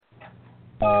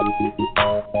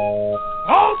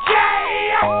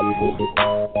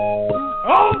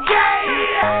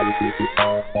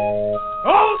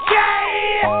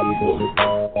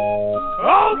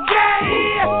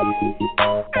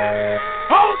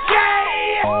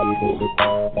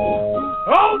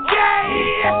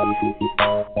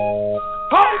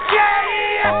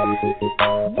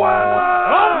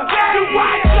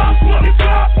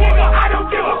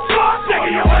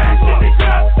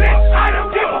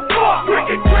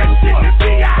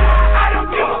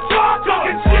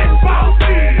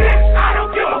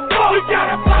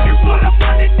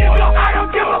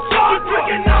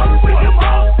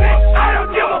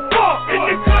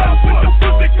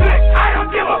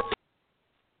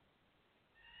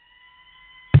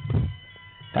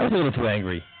That was a little too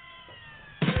angry.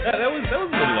 Yeah, that was a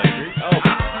little angry. Oh,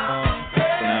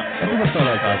 Let's start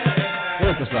like us.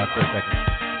 Let's just rock for a second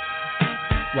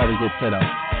while we get set up.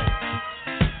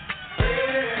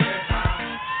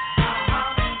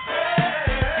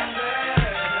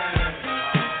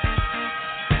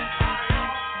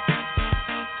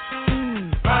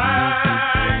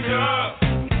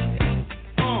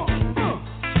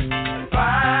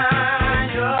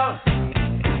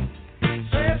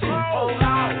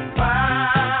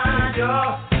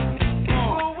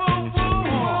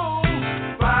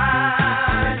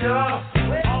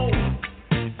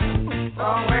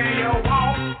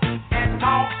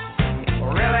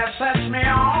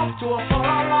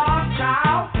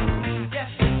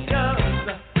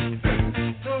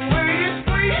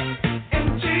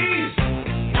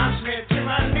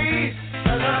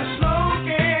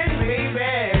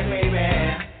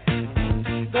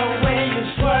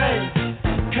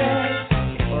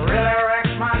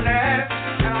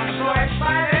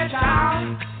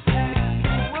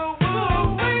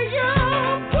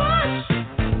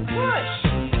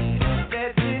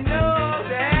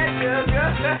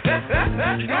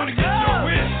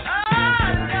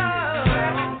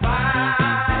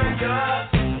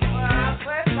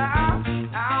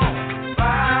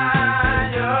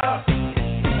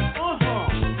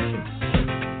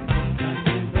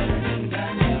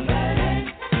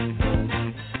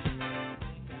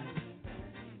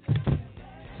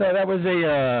 So that was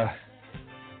a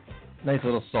nice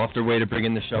little softer way to bring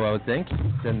in the show, I would think,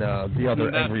 than the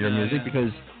other angrier music,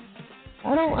 because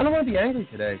I don't want to be angry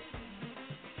today.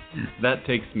 That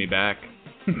takes me back.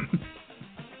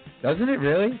 Doesn't it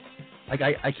really? Like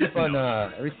I keep on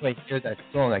every time I hear that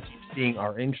song, I keep seeing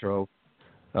our intro,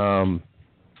 and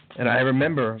I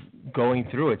remember going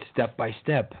through it step by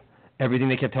step, everything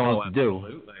they kept telling us to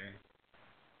do.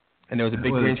 And there was a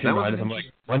big green screen behind us. I'm like,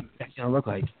 what's that gonna look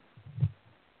like?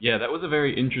 Yeah, that was a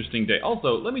very interesting day.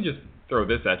 Also, let me just throw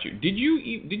this at you. Did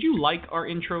you like our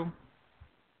intro?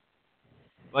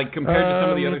 Like, compared to some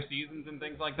of the other seasons and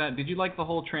things like that? Did you like the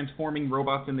whole transforming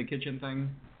robots in the kitchen thing?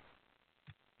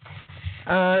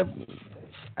 I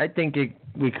think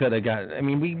we could have got... I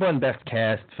mean, we won Best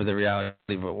Cast for the reality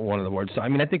one of the awards. So, I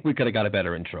mean, I think we could have got a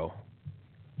better intro.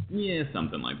 Yeah,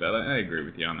 something like that. I agree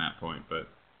with you on that point, but...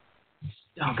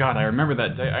 Oh, God, I remember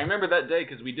that day. I remember that day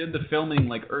because we did the filming,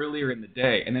 like, earlier in the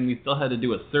day, and then we still had to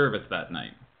do a service that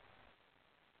night.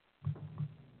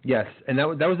 Yes, and that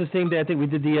was the same day. I think we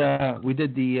did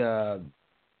the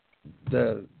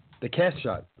cast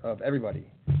shot of everybody.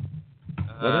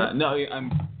 No,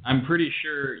 I'm pretty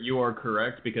sure you are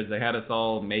correct because they had us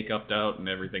all make-upped out and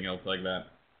everything else like that.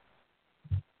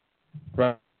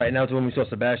 Right. Now it's when we saw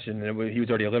Sebastian, and he was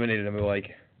already eliminated, and we were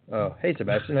like, "Oh, hey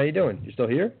Sebastian, how you doing? You still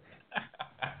here?"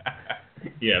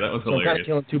 Yeah, that was hilarious. I'm kind of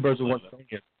killing two birds with one stone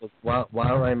here. While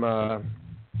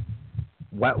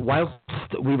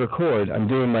we record, I'm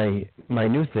doing my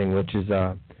new thing, which is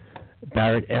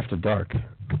Barrett After Dark.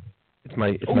 It's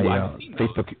my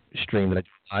Facebook stream that I do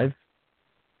live.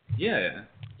 Yeah.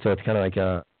 So it's kind of like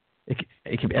it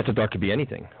could, After Dark could be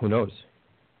anything. Who knows?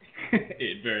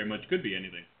 It very much could be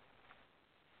anything.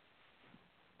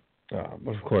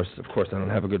 Of course, I don't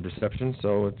have a good reception,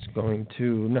 so it's going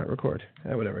to not record.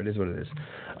 Whatever, it is what it is.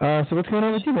 So what's going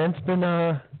on with you, man? It's been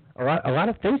a lot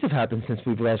of things have happened since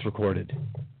we've last recorded.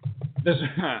 There's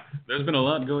been a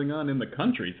lot going on in the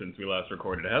country since we last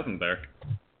recorded, hasn't there?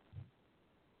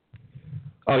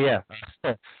 Oh yeah.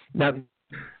 Now.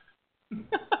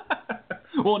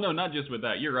 Well, no, not just with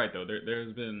that. You're right though.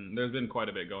 There's been quite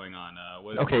a bit going on.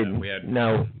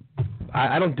 Now,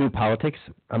 I don't do politics.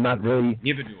 I'm not really.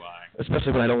 Neither do I.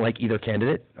 Especially when I don't like either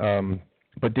candidate.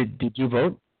 But did you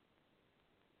vote?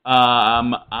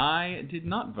 I did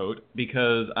not vote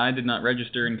because I did not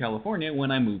register in California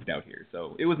when I moved out here,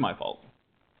 so it was my fault.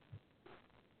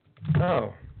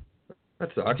 Oh,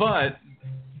 that sucks.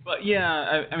 But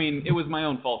yeah, I mean, it was my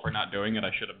own fault for not doing it.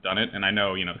 I should have done it, and I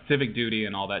know, civic duty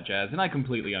and all that jazz, and I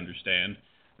completely understand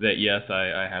that, yes,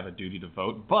 I have a duty to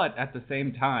vote, but at the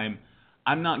same time,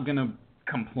 I'm not going to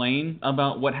complain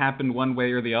about what happened one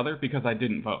way or the other because I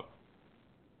didn't vote.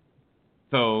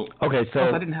 So, okay, so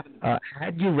I didn't have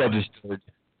had you registered,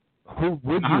 who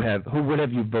would you have? Who would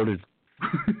have you voted?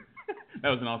 That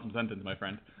was an awesome sentence, my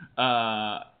friend.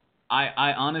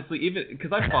 I honestly, even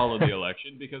because I followed the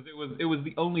election because it was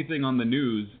the only thing on the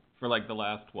news for like the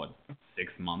last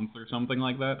 6 months or something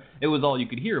like that. It was all you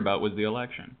could hear about was the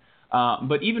election.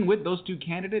 But even with those two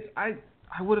candidates, I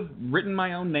would have written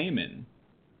my own name in.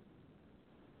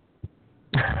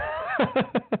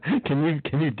 Can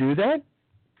you do that?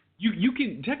 You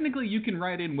can technically you can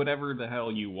write in whatever the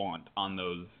hell you want on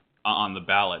those on the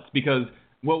ballots because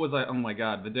what was I? Oh my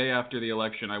God! The day after the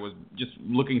election, I was just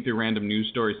looking through random news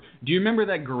stories. Do you remember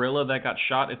that gorilla that got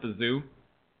shot at the zoo?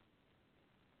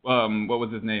 What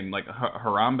was his name? Like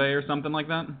Harambe or something like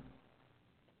that?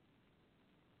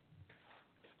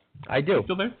 I do. You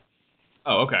still there?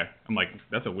 Oh, okay. I'm like,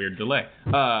 that's a weird delay.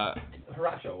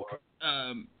 Haracho.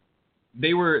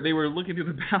 They were looking through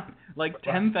the ballot. Like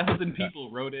 10,000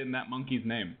 people wrote in that monkey's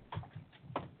name.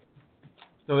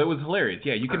 So it was hilarious.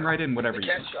 Yeah, you can write in whatever you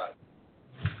want. Shot.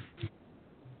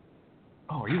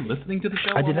 Oh, are you listening to the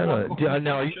show? I did not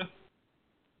know.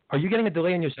 Are you getting a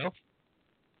delay on yourself?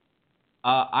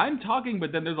 I'm talking,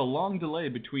 but then there's a long delay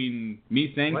between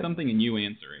me saying something and you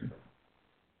answering.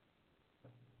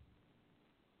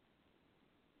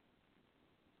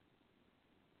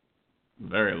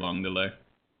 Very long delay.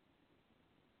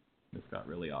 This got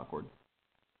really awkward.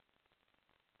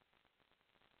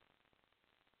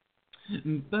 I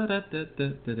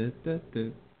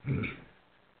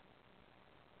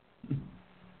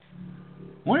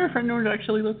wonder if anyone's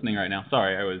actually listening right now.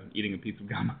 Sorry, I was eating a piece of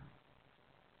gum.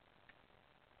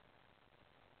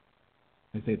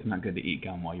 They say it's not good to eat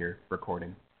gum while you're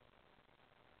recording.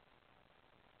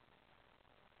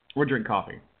 Or drink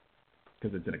coffee,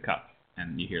 because it's in a cup,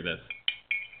 and you hear this.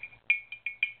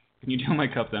 Can you tell my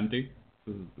cup's empty?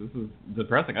 This is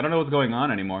depressing. I don't know what's going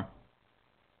on anymore.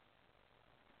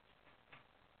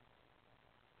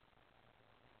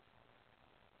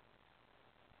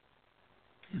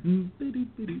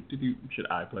 Should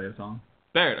I play a song?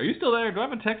 Barrett, are you still there? Do I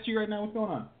have to text you right now? What's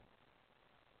going on?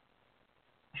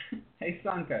 Hey,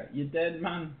 Sanka, you dead,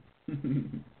 man?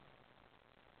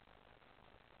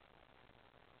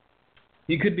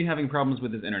 He could be having problems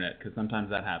with his internet, because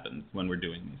sometimes that happens when we're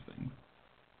doing these things.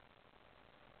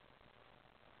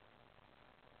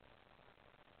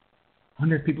 I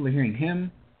wonder if people are hearing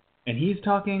him, and he's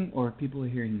talking, or if people are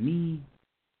hearing me.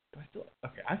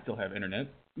 I still have internet.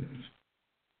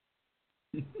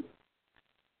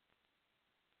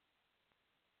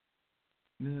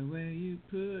 The way you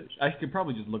push. I could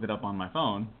probably just look it up on my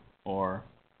phone or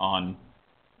on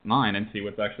mine and see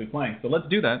what's actually playing. So let's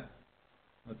do that.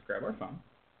 Let's grab our phone.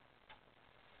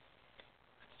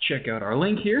 Check out our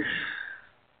link here.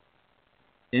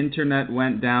 Internet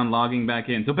went down, logging back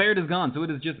in. So Barrett is gone, so it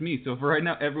is just me. So for right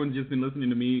now, everyone's just been listening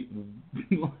to me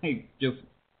like just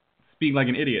speak like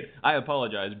an idiot. I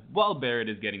apologize. While Barrett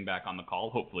is getting back on the call,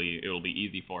 hopefully it will be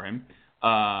easy for him.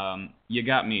 You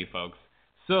got me, folks.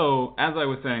 So, as I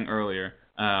was saying earlier,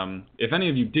 if any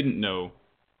of you didn't know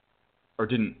or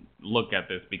didn't look at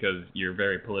this because you're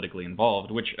very politically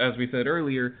involved, which, as we said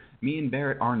earlier, me and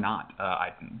Barrett are not. I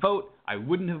didn't vote. I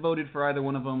wouldn't have voted for either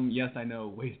one of them. Yes, I know,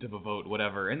 waste of a vote,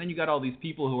 whatever. And then you got all these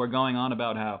people who are going on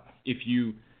about how if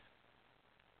you...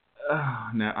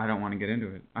 no, I don't want to get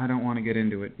into it. I don't want to get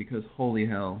into it because holy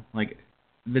hell, like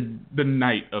the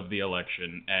night of the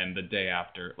election and the day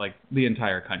after, like the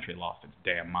entire country lost its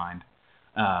damn mind.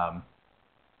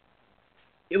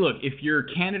 Look, if your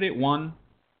candidate won,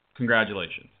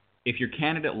 congratulations. If your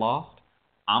candidate lost,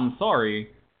 I'm sorry,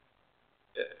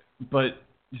 but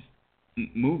just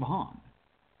move on.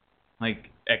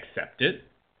 Like, accept it,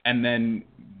 and then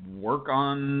work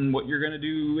on what you're gonna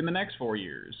do in the next 4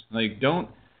 years. Like, don't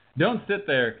sit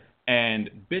there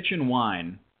and bitch and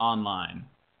whine online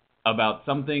about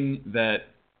something that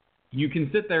you can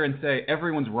sit there and say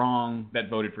everyone's wrong that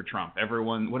voted for Trump.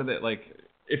 Everyone, what are they like?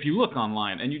 If you look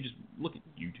online and you just look at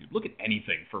YouTube, look at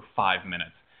anything for 5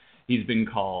 minutes, he's been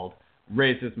called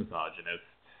racist, misogynist,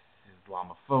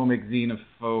 Islamophobic,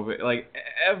 xenophobic, like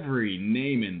every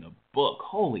name in the book.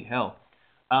 Holy hell.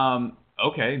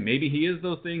 Okay, maybe he is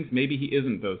those things, maybe he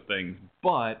isn't those things,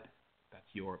 but that's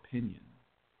your opinion.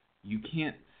 You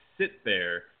can't sit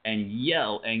there and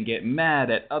yell and get mad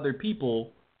at other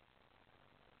people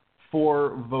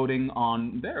for voting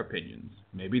on their opinions.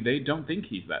 Maybe they don't think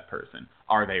he's that person.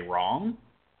 Are they wrong?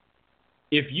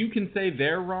 if you can say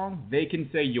they're wrong, they can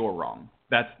say you're wrong.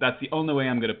 That's the only way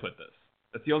I'm going to put this.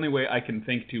 That's the only way I can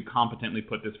think to competently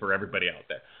put this for everybody out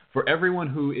there. For everyone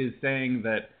who is saying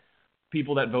that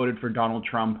people that voted for Donald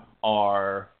Trump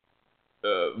are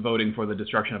voting for the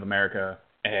destruction of America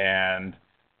and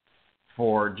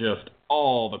for just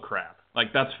all the crap.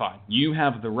 Like, that's fine. You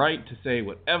have the right to say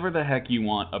whatever the heck you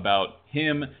want about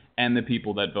him and the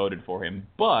people that voted for him.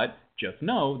 But just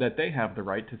know that they have the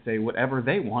right to say whatever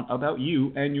they want about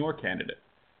you and your candidate.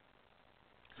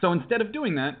 So instead of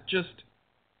doing that, just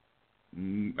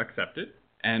accept it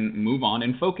and move on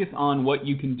and focus on what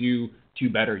you can do to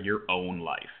better your own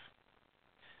life.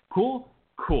 Cool?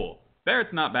 Cool.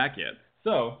 Barrett's not back yet.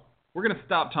 So we're going to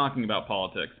stop talking about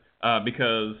politics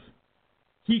because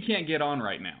he can't get on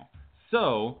right now.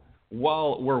 So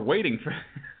while we're waiting for...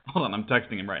 Hold on, I'm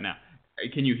texting him right now.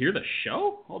 Can you hear the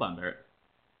show? Hold on, Barrett.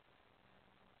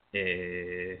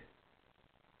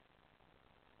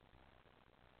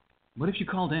 What if you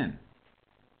called in?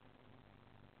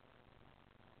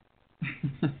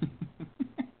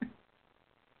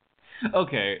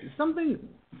 Okay, something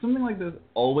like this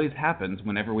always happens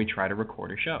whenever we try to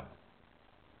record a show.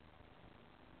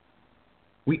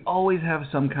 We always have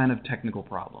some kind of technical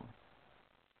problem.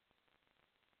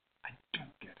 I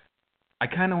don't get it. I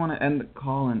kind of want to end the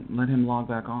call and let him log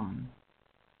back on.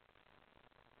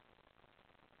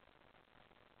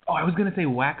 Oh, I was going to say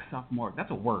wax sophomore.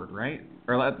 That's a word, right?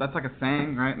 Or that's like a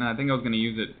saying, right? And I think I was going to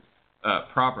use it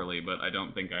properly, but I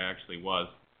don't think I actually was.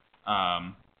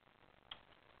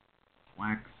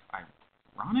 Wax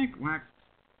ironic? Wax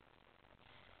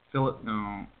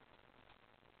no.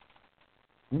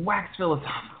 Wax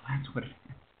philosophical, that's what it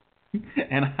is.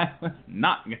 And I was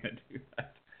not going to do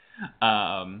that.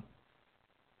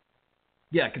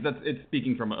 Yeah, because it's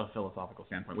speaking from a philosophical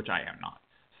standpoint, which I am not.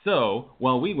 So,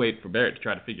 while we wait for Barrett to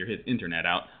try to figure his internet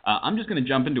out, I'm just going to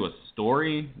jump into a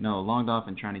story. No, logged off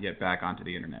and trying to get back onto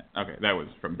the internet. Okay, that was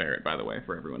from Barrett, by the way,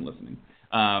 for everyone listening.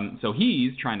 So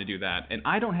he's trying to do that, and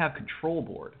I don't have control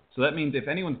board. So that means if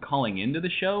anyone's calling into the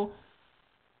show,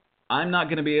 I'm not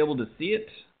going to be able to see it,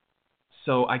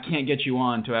 so I can't get you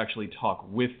on to actually talk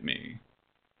with me,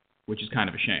 which is kind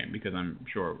of a shame, because I'm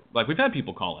sure, like, we've had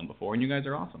people call in before, and you guys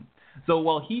are awesome. So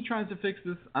while he tries to fix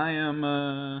this, I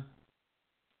am...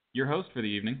 your host for the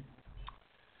evening.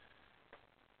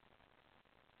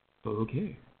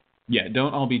 Okay. Yeah,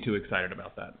 don't all be too excited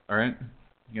about that, alright?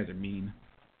 You guys are mean.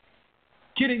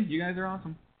 Kidding, you guys are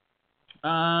awesome. So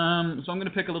I'm going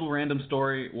to pick a little random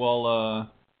story while,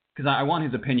 because I want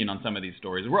his opinion on some of these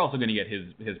stories. We're also going to get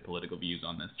his political views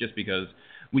on this, just because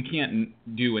we can't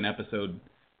do an episode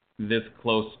this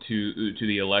close to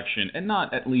the election and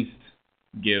not at least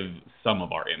give some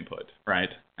of our input, right?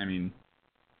 I mean...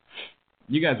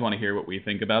 you guys want to hear what we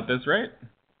think about this, right?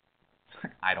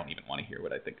 I don't even want to hear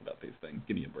what I think about these things.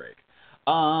 Give me a break.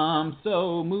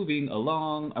 So moving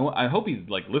along. I hope he's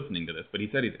like listening to this, but he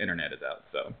said his internet is out,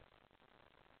 so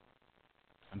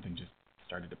something just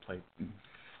started to play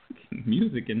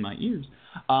music in my ears.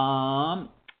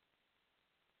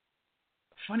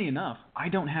 Funny enough, I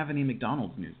don't have any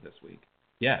McDonald's news this week.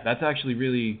 Yeah, that's actually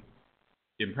really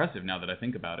impressive now that I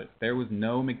think about it. There was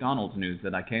no McDonald's news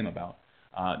that I came about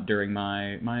during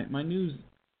my news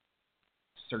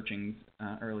searchings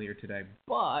earlier today.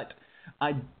 But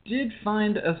I did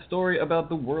find a story about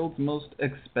the world's most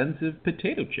expensive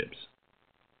potato chips.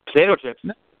 Potato chips?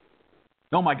 No.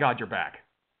 Oh my God, you're back.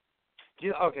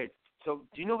 Okay, so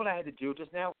do you know what I had to do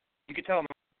just now? You could tell me.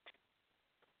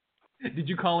 Did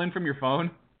you call in from your phone?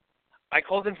 I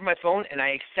called in from my phone, and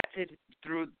I accepted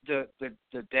through the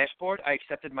dashboard. I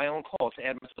accepted my own call to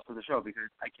add myself to the show because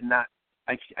I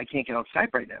can't get on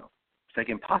Skype right now. It's like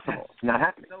impossible. It's not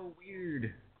happening. So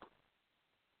weird.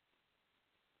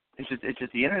 It's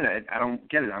just the internet. I don't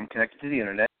get it. I'm connected to the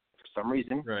internet for some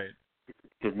reason. Right.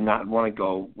 Does not want to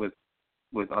go with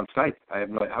on Skype. I have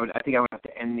no. I think I would have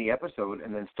to end the episode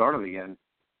and then start it again.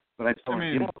 But I just don't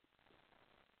feel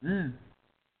it.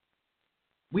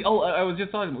 I was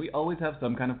just talking. We always have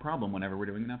some kind of problem whenever we're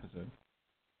doing an episode.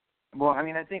 Well, I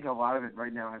mean, I think a lot of it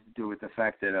right now has to do with the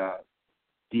fact that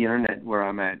the internet where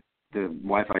I'm at, the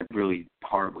Wi-Fi really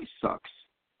horribly sucks.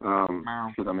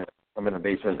 Because I'm in a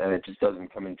basement and it just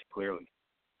doesn't come in too clearly.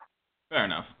 Fair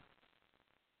enough.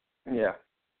 Yeah.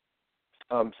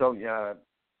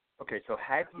 Okay. So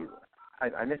had you,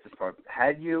 I missed this part.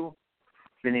 Had you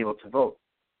been able to vote,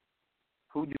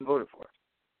 who would you voted for?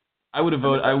 I wouldn't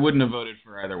have voted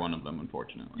for either one of them,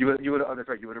 unfortunately. You would. Oh, that's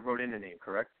right. You would have wrote in a name,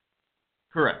 correct?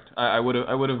 Correct. I would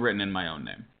have written in my own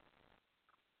name.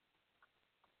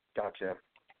 Gotcha.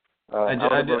 I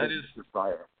did. Richard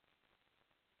Pryor.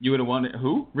 You would have wanted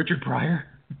who? Richard Pryor?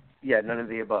 Yeah, none of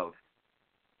the above.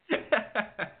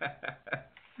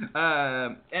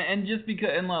 And just because,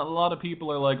 and a lot of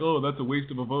people are like, oh, that's a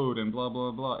waste of a vote, and blah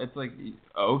blah blah. It's like,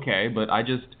 okay, but I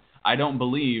don't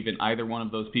believe in either one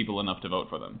of those people enough to vote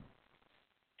for them.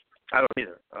 I don't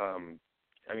either.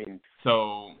 I mean,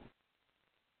 so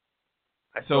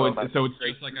it's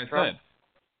just like I said.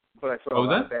 But I saw a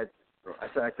lot of bad. I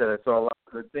said I saw a lot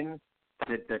of good things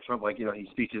that Trump, like, he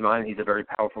speaks his mind. He's a very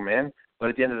powerful man. But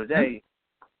at the end of the day,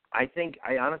 I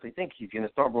honestly think he's going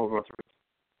to start World War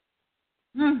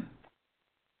III.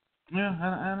 Yeah,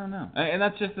 I don't know. And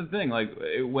that's just the thing. Like,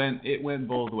 it went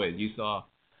both ways. You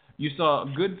saw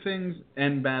good things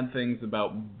and bad things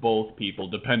about both people,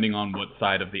 depending on what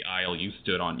side of the aisle you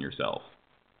stood on yourself.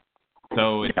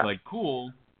 So it's like,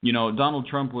 cool. Donald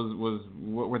Trump was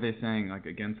what were they saying? Like,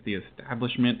 against the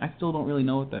establishment. I still don't really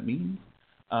know what that means.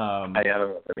 I don't know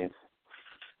what that means.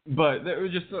 But there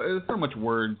was so much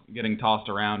words getting tossed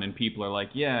around, and people are like,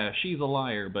 yeah, she's a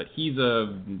liar, but he's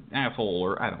a asshole,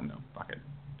 or I don't know. Fuck it.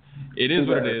 It is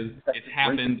what it is. It's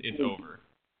happened. It's over.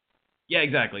 Yeah,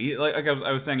 exactly. Like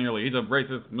I was saying earlier, he's a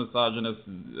racist, misogynist.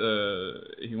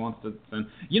 He wants to send.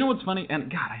 You know what's funny? And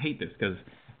God, I hate this because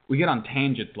we get on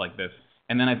tangents like this,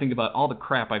 and then I think about all the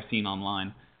crap I've seen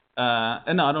online.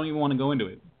 And no, I don't even want to go into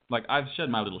it. Like, I've shed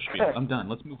my little spiel. I'm done.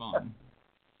 Let's move on.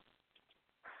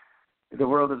 The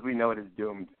world as we know it is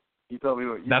doomed. You thought we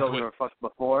were fucked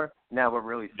before. Now we're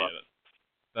really fucked.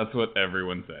 Yeah, that's what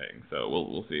everyone's saying. So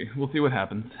we'll see. We'll see what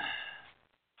happens.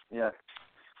 Yeah.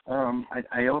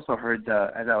 I also heard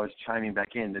as I was chiming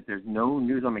back in that there's no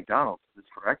news on McDonald's. Is this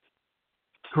correct?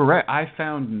 Correct. I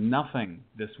found nothing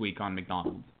this week on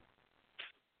McDonald's.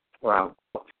 Wow.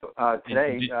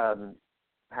 Today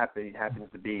happens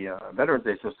to be Veterans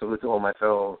Day, so salute to all my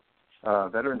fellow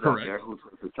veterans out there who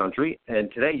served the country.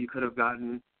 And today you could have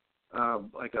gotten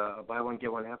like a buy one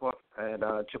get one half off at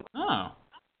Chipotle. Oh,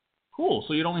 cool.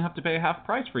 So you'd only have to pay half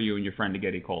price for you and your friend to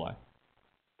get E. coli.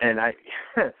 And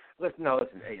listen.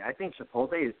 Hey, I think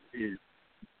Chipotle is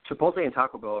Chipotle and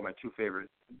Taco Bell are my two favorites.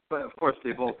 But of course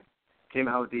they both came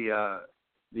out with the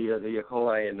E.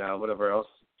 coli and whatever else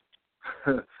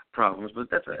problems. But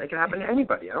it can happen to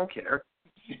anybody. I don't care.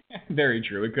 Very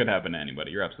true. It could happen to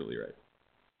anybody. You're absolutely right.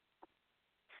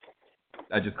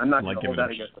 I'm not going to hold out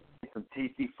against some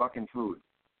tasty fucking food.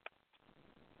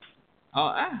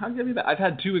 I'll give you that. I've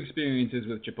had 2 experiences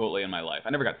with Chipotle in my life. I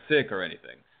never got sick or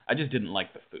anything. I just didn't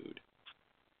like the food.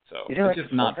 So it's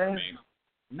just not for me.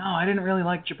 No, I didn't really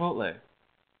like Chipotle.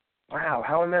 Wow,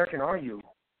 how American are you?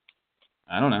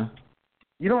 I don't know.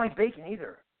 You don't like bacon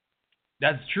either.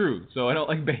 That's true. So I don't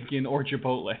like bacon or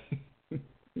Chipotle.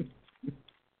 We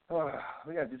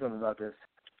got to do something about this.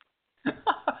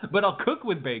 But I'll cook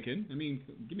with bacon. I mean,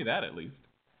 give me that at least.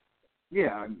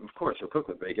 Yeah, of course you'll cook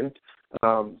with bacon.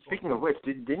 Speaking of which,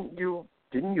 didn't you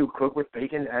cook with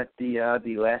bacon at the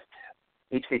last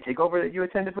HK Takeover that you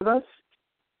attended with us?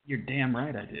 You're damn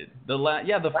right I did.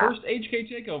 The first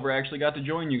HK Takeover I actually got to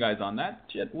join you guys on. That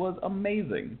shit was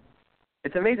amazing.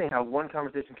 It's amazing how one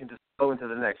conversation can just go into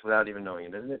the next without even knowing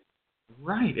it, isn't it?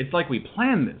 Right. It's like we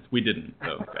planned this. We didn't,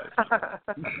 though, guys.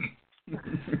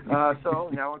 So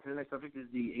now on to the next subject is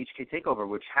the HK Takeover,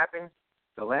 which happens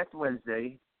the last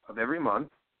Wednesday of every month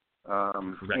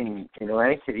in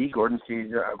Atlantic City, Gordon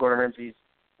Ramsay's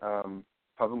Pub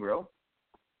and Grill.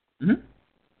 Mm-hmm.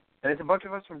 And it's a bunch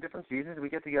of us from different seasons. We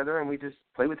get together and we just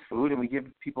play with food, and we give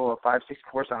people a 5-6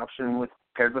 course option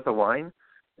paired with a wine.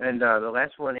 And the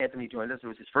last one, Anthony joined us. It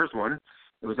was his first one.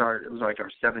 It was like our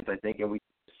 7th, I think, and we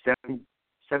seven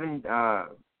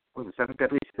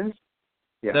deadly sins.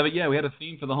 Yeah. We had a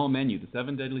theme for the whole menu, the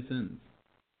 7 deadly sins.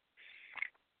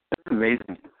 That's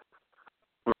amazing.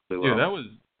 Really well. Dude, that was.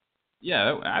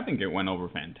 Yeah, I think it went over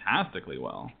fantastically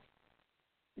well.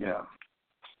 Yeah.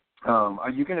 Are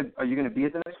you gonna be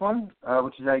at the next one,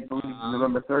 which is I believe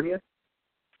November 30th?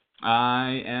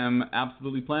 I am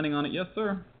absolutely planning on it. Yes,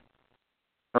 sir.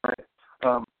 All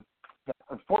right.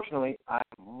 Unfortunately, I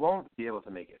won't be able to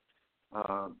make it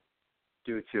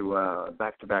due to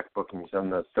back-to-back bookings on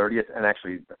the 30th and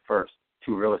actually the first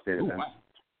 2 real estate events. Wow.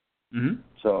 Mm-hmm.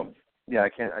 So yeah, I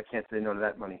can't say no to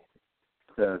that money.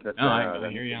 I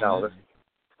hear you on that.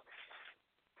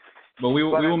 But we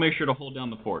will make sure to hold down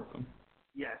the fort, though.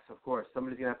 Yes, of course.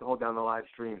 Somebody's gonna have to hold down the live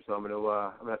stream, so I'm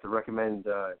gonna have to recommend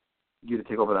you to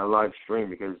take over that live stream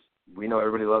because we know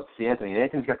everybody loves to see Anthony. And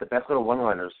Anthony's got the best little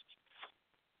one-liners.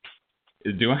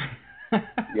 Do I?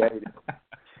 Yeah, he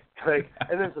does.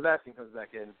 And then Sebastian comes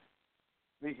back in.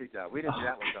 We kicked out. We didn't see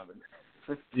that one coming.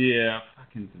 Yeah,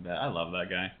 fucking Sebastian. I love that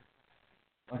guy.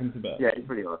 Fucking Sebastian. Yeah, he's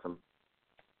pretty awesome.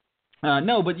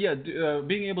 No, but yeah,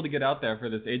 being able to get out there for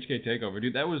this HK takeover,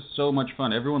 dude, that was so much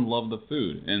fun. Everyone loved the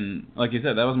food, and like you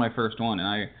said, that was my first one,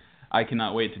 and I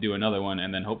cannot wait to do another one,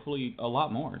 and then hopefully a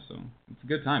lot more. So it's a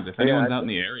good time. If anyone's out in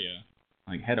the area,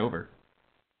 like head over.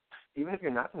 Even if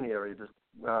you're not from the area, just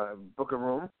book a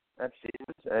room at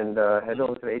Caesars and head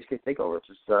over to the HK takeover.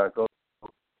 Just go.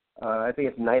 I think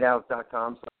it's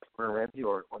nightout.com/GordonRamsay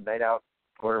or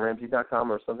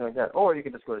nightoutGordonRamsay.com or something like that. Or you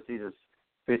can just go to Caesars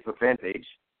Facebook fan page,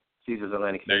 Caesars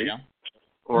Atlantic City. There you go.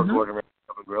 Or Gordon Ramsay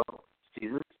Pub and Grill,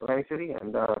 Caesars Atlantic City,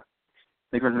 and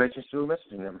make reservations through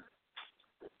messaging them.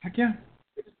 Heck yeah.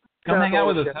 Come hang out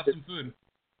with us, have some food.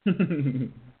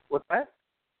 What's that?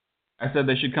 I said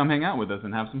they should come hang out with us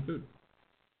and have some food.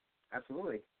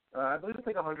 Absolutely. I believe it's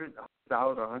like $100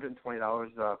 or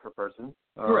 $120 per person.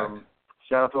 Correct.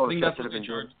 Shout out to all the chefs chefs that have been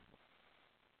doing.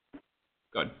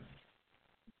 Good.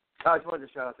 I just wanted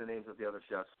to shout out the names of the other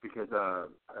chefs because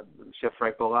Chef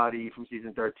Frank Bellotti from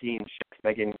season 13, Chef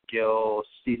Megan Gill,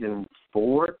 season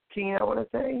 14, I want to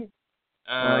say.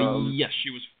 Yes, she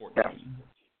was 14.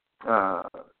 Yeah.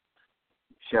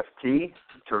 Chef T,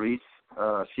 Therese,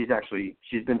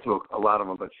 she's been to a lot of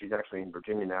them, but she's actually in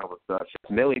Virginia now with Chef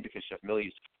Millie because Chef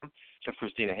Millie's Chef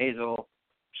Christina Hazel,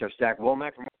 Chef Zach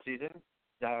Womack from one season.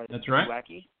 That's right.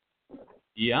 Wacky.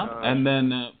 Yeah, and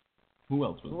then who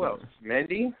else was there? Who else?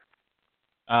 Mandy?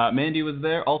 Mandy was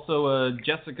there. Also,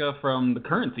 Jessica from the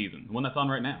current season, the one that's on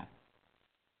right now.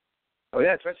 Oh,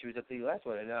 yeah, that's right. She was at the last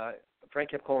one. And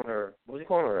Frank kept calling her, what was he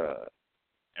calling her?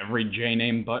 Every J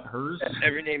name but hers?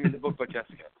 Every name in the book but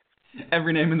Jessica.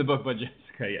 Every name in the book but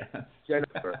Jessica, yeah.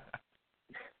 Jennifer.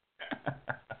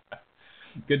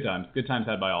 Good times. Good times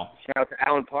had by all. Shout out to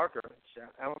Alan Parker.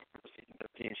 Alan from season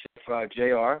 13. Chef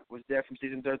JR was there from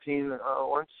season 13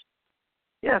 once.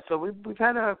 Yeah, so we've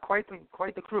had quite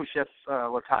the crew. Chef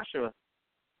Latasha,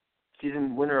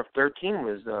 season winner of 13,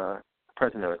 was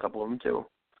present at a couple of them too.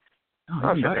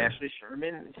 Oh, Chef Ashley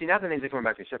Sherman. See, now the names are coming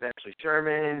back to Chef Ashley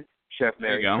Sherman, Chef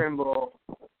Mary Trimble.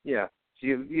 Yeah, so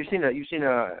you've seen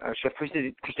Chef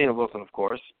Christina Wilson, of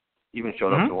course, even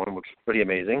showed up to one, which is pretty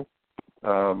amazing.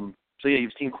 So yeah,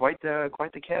 you've seen quite the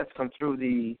cast come through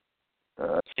the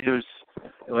Caesars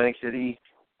Atlantic City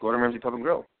Gordon Ramsay Pub and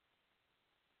Grill.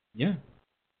 Yeah.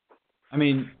 I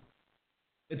mean,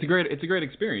 it's a great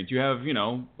experience. You have,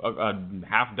 a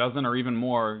half dozen or even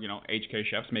more, HK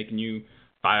chefs making you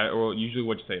usually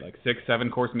what you say, like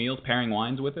 6-7 course meals, pairing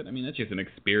wines with it. I mean, that's just an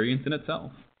experience in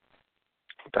itself.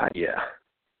 God, yeah.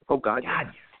 Oh God,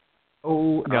 yeah.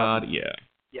 Oh God, yeah.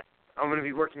 Yeah. I'm gonna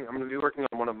be working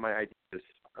on one of my ideas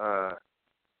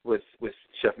with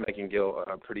Chef Megan Gill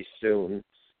pretty soon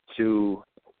to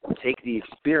take the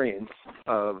experience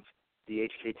of the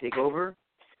HK takeover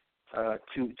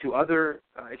to other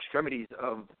extremities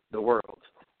of the world.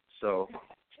 So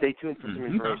stay tuned for some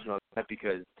information on that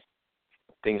because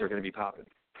things are going to be popping.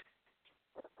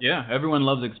 Yeah, everyone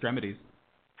loves extremities.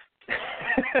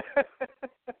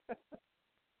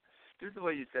 Just the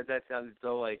way you said that sounded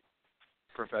so like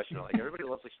professional. Like everybody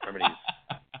loves extremities.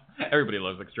 Everybody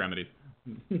loves extremities.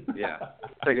 Yeah,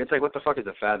 it's like what the fuck is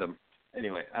a fathom?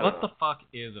 Anyway, what the fuck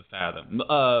is a fathom?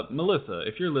 Melissa,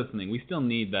 if you're listening, we still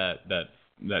need that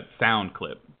sound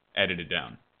clip edited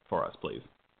down for us, please.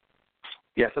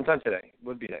 Yeah, sometime today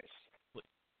would be nice.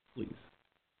 Please.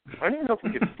 I don't even know if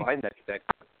we could find that.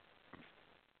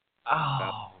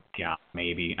 Oh God,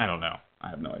 maybe. I don't know. I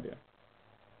have no idea.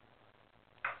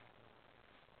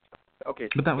 Okay, so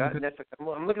but that was Netflix.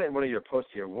 I'm looking at one of your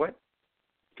posts here. What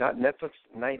got Netflix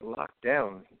night locked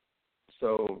down?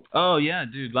 So. Oh yeah,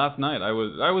 dude. Last night I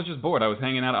was just bored. I was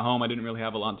hanging out at home. I didn't really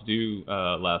have a lot to do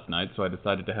last night, so I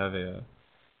decided to have a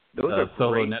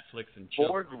solo Netflix and chill.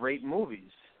 4 great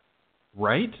movies.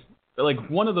 Right? Like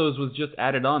one of those was just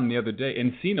added on the other day.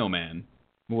 Encino Man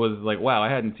was like, wow,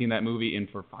 I hadn't seen that movie in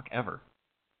for ever.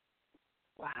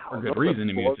 Wow. For good reason.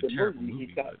 I mean, it's a terrible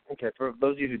movie. Okay, for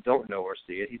those of you who don't know or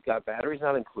see it, he's got Batteries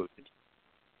Not Included.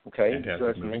 Okay, fantastic so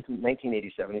that's movie.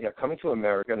 1987. He's got Coming to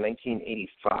America,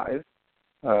 1985.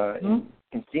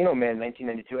 Encino Man,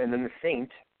 1992, and then The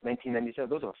Saint, 1997.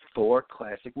 Those are 4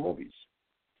 classic movies.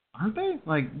 Aren't they?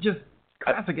 Like just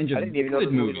classic and just I didn't even know good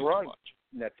those movies movies were on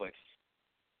Netflix.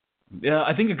 Yeah,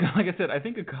 I think, like I said, I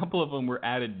think a couple of them were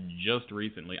added just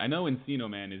recently. I know Encino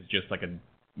Man is just like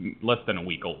less than a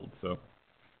week old, so.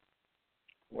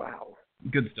 Wow.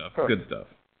 Good stuff. Huh. Good stuff.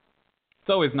 It's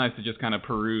always nice to just kind of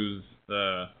peruse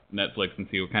the Netflix and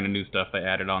see what kind of new stuff they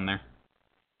added on there.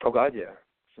 Oh God, yeah,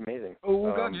 it's amazing.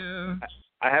 Oh God, yeah.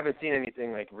 I haven't seen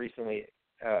anything like recently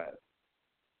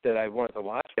that I wanted to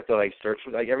watch. I have to like search for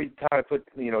like every time I put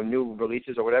new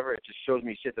releases or whatever, it just shows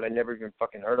me shit that I never even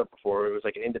fucking heard of before. It was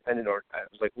like an independent or I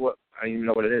was like, what? I don't even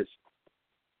know what it is.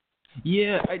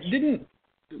 Yeah, I didn't.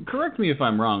 Correct me if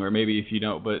I'm wrong, or maybe if you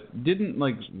don't, but didn't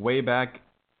like way back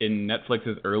in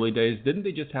Netflix's early days, didn't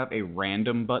they just have a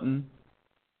random button?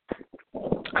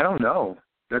 I don't know.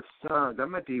 That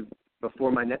might be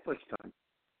before my Netflix time.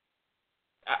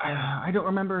 I don't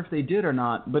remember if they did or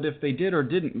not, but if they did or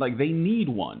didn't, like they need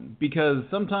one because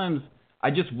sometimes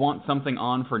I just want something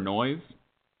on for noise.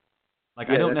 Like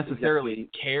I don't necessarily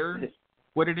care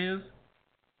what it is.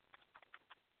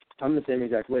 I'm the same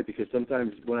exact way because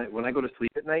sometimes when I go to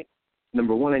sleep at night,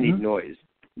 number one, I need noise.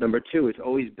 Number two, it's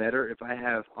always better if I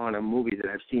have on a movie that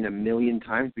I've seen a million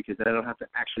times because then I don't have to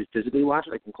actually physically watch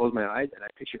it. I can close my eyes and I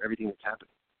picture everything that's happening.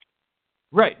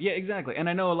 Right, yeah, exactly. And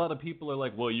I know a lot of people are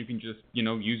like, well, you can just,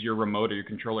 use your remote or your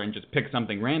controller and just pick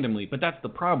something randomly. But that's the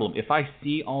problem. If I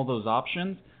see all those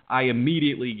options, I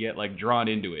immediately get, like, drawn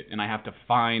into it, and I have to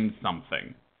find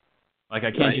something. Like,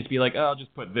 I can't just be like, oh, I'll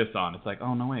just put this on. It's like,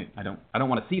 oh, no, wait, I don't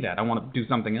want to see that. I want to do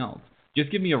something else.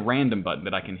 Just give me a random button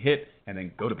that I can hit and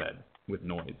then go to bed with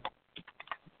noise.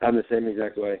 I'm the same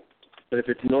exact way. But if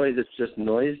it's noise, it's just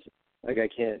noise. Like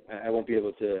I won't be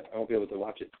able to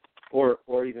watch it.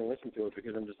 Or even listen to it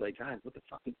because I'm just like, God, what the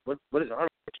fuck? What is on?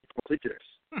 I can't complete this.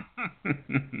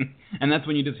 And that's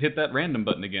when you just hit that random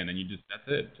button again, and that's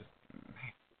it. Just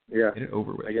get it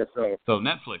over with. I guess so. So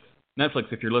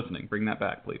Netflix, if you're listening, bring that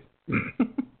back, please.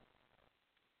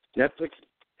 Netflix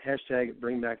 #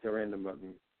 bring back the random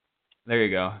button. There you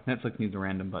go. Netflix needs a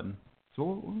random button. So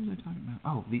what was I talking about?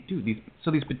 Oh,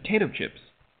 these potato chips.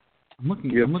 I'm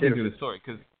looking through the story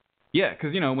because. Yeah,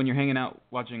 because, when you're hanging out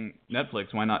watching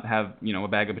Netflix, why not have, a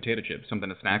bag of potato chips, something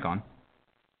to snack on?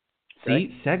 Right.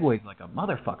 See, segues like a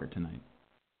motherfucker tonight.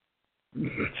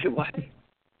 What?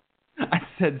 I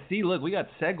said, see, look, we got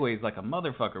segues like a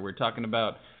motherfucker. We're talking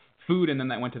about food, and then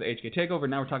that went to the HK Takeover.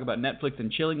 Now we're talking about Netflix and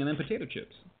chilling, and then potato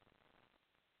chips.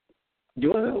 Do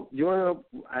you want to know?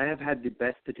 I have had the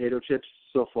best potato chips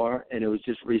so far, and it was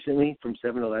just recently from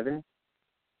 7-Eleven.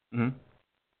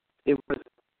 Mm-hmm.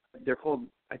 They're called,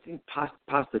 I think,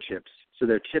 pasta chips. So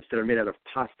they're chips that are made out of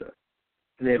pasta.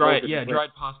 And they dried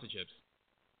pasta chips.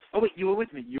 Oh, wait, you were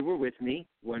with me. You were with me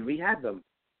when we had them.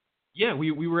 Yeah,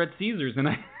 we were at Caesars, and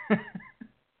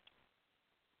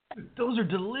those are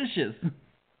delicious.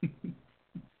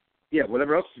 Yeah,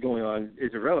 whatever else is going on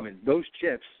is irrelevant. Those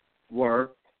chips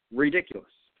were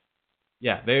ridiculous.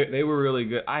 Yeah, they were really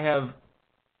good. I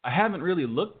haven't really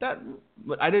looked at,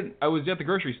 but I was at the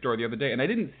grocery store the other day, and I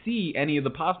didn't see any of the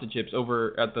pasta chips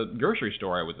over at the grocery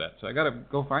store I was at, so I gotta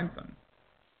go find some.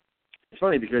 It's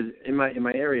funny because in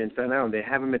my area in Staten Island, they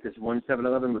have them at this one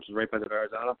 7-Eleven, which is right by the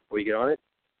Verrazano, before you get on it,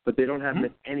 but they don't have them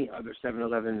at any other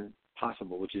 7-Eleven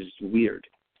possible, which is weird.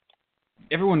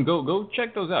 Everyone, go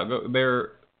check those out.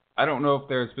 I don't know if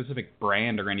they're a specific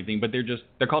brand or anything, but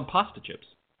they're called pasta chips.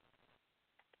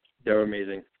 They're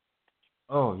amazing.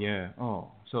 Oh yeah.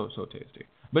 Oh, so tasty.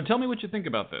 But tell me what you think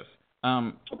about this.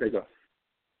 Okay, go.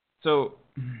 So,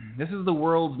 this is the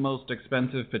world's most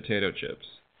expensive potato chips,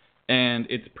 and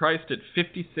it's priced at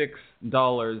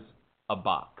 $56 a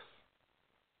box.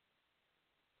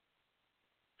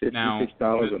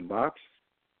 $56 a box?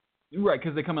 Right,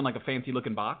 because they come in like a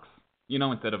fancy-looking box,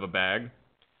 instead of a bag.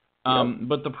 Yep.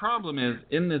 But the problem is,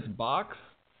 in this box,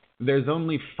 there's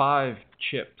only 5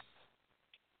 chips.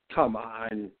 Come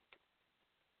on.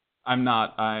 I'm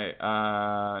not. I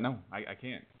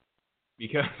can't,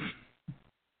 because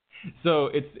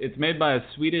so it's made by a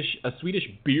Swedish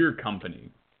beer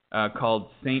company called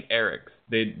St. Erik's.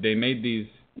 They made these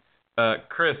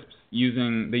crisps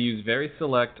they use very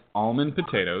select almond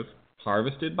potatoes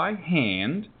harvested by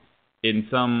hand in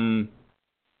some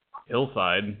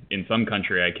hillside in some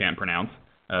country I can't pronounce,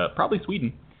 probably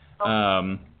Sweden.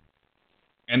 And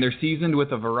they're seasoned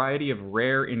with a variety of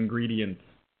rare ingredients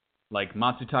like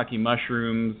matsutake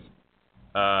mushrooms,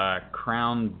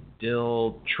 crown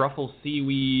dill, truffle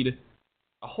seaweed,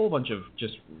 a whole bunch of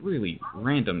just really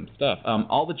random stuff.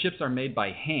 All the chips are made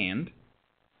by hand,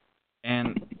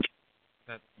 and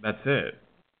that's it.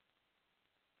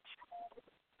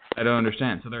 I don't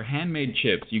understand. So they're handmade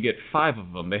chips. You get 5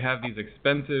 of them. They have these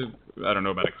expensive, I don't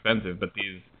know about expensive, but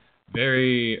these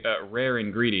very rare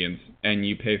ingredients, and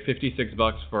you pay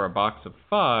 $56 for a box of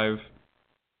 5,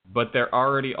 but they're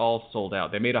already all sold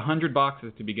out. They made 100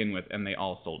 boxes to begin with, and they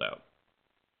all sold out.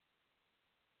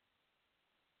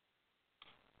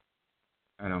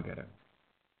 I don't get it.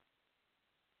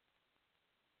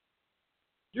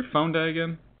 Your phone die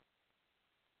again?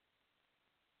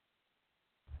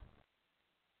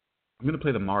 I'm going to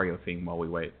play the Mario theme while we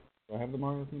wait. Do I have the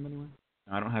Mario theme anywhere?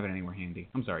 No, I don't have it anywhere handy.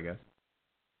 I'm sorry, guys.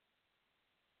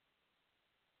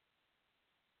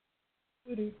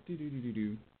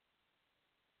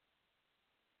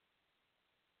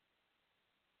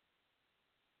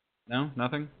 No,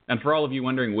 nothing. And for all of you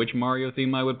wondering which Mario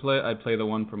theme I would play, I'd play the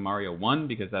one from Mario 1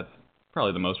 because that's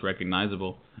probably the most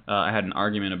recognizable. I had an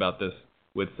argument about this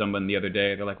with someone the other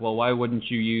day. They're like, well, why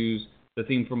wouldn't you use the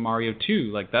theme from Mario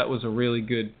 2? Like, that was a really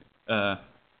good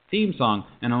theme song.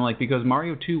 And I'm like, because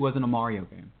Mario 2 wasn't a Mario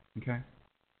game, okay?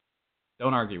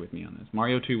 Don't argue with me on this.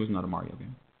 Mario 2 was not a Mario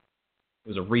game. It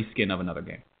was a reskin of another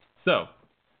game. So,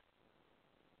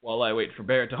 while I wait for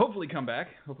Barrett to hopefully come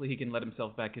back, hopefully he can let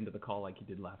himself back into the call like he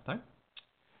did last time.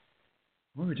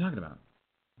 What were we talking about?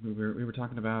 We were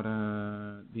talking about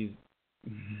these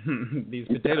these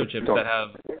potato chips that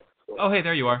have. Oh, hey,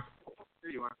 there you are.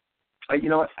 There you are. You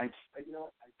know what? I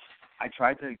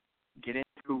tried to get in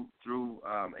through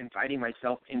inviting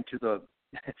myself into the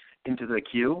into the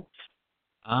queue.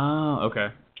 Oh,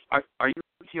 okay. Are you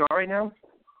in BTR right now?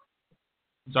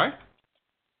 Sorry?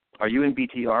 Are you in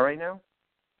BTR right now?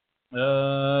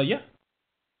 Yeah.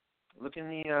 Look in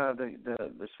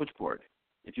the switchboard.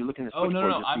 If you look in the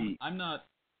switchboard, switchboard, I'm not.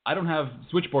 I don't have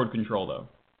switchboard control though.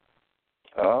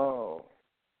 Oh.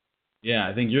 Yeah,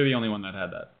 I think you're the only one that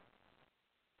had that.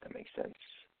 That makes sense.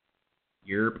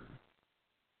 Yerp.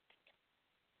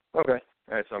 Okay.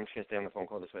 All right. So I'm just gonna stay on the phone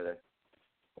call this way then.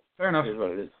 Fair enough. Here's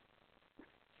what it is.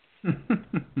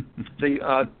 So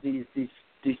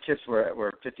these chips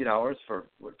were $50 for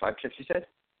what, 5 chips? You said.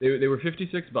 They were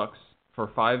 $56 for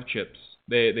 5 chips.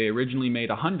 They originally made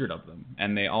 100 of them,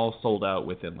 and they all sold out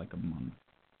within like a month.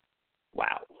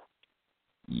 Wow.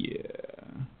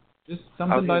 Yeah. Just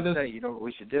something by this. Say, you know what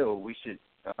we should do? We should.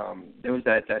 There was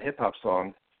that hip hop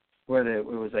song where it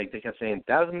was like they kept saying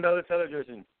 $1,000 salad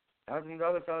dressing,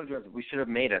 $1,000 salad dressing. We should have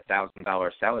made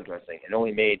 $1,000 salad dressing and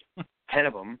only made 10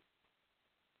 of them,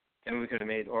 and we could have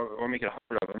made or make it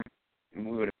 100 of them, and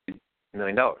we would have made $1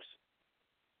 million.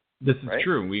 This is right?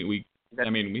 true. We is that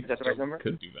the right number?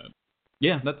 Could do that.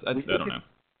 Yeah, I don't know.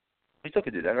 We still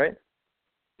could do that, right?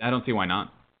 I don't see why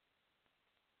not.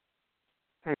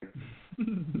 I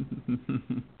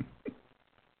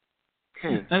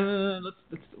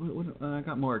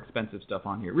got more expensive stuff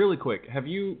on here. Really quick, are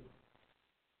you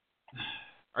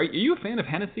a fan of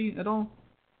Hennessy at all?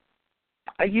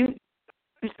 I used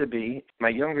to be my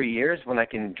younger years when I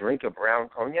can drink a brown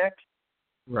cognac.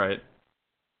 Right.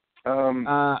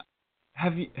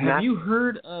 Have you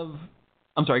heard of?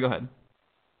 I'm sorry. Go ahead.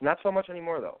 Not so much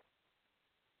anymore, though.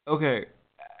 Okay.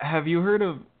 Have you heard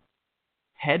of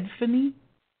Headphany?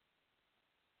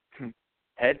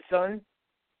 Headson?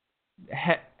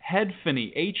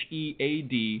 Headphany.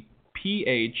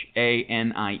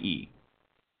 HEADPHANIE.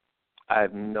 I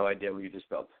have no idea what you just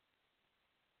spelled.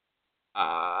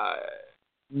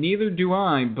 Neither do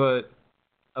I, but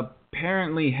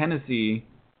apparently Hennessy.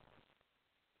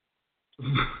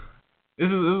 This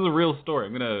is a real story.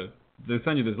 I'm gonna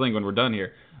send you this link when we're done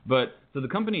here. But so the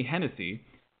company Hennessy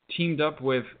teamed up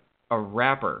with a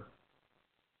rapper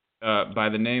by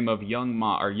the name of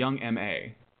Young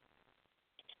M.A.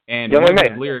 And Young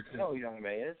M.A. lyrics. I know who Young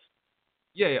M.A. is.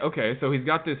 Yeah. Okay. So he's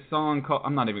got this song called.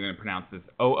 I'm not even gonna pronounce this.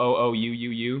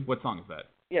 OOOUUU. What song is that?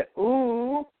 Yeah.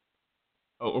 Ooh.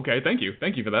 Oh, okay. Thank you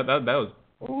for that. That was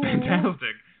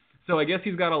fantastic. So I guess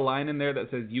he's got a line in there that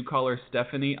says, "You call her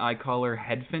Stephanie, I call her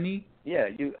Headphany." Yeah,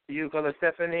 you call her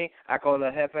Stephanie, I call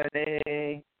her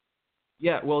Headphany.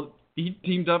 Yeah, well, he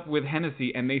teamed up with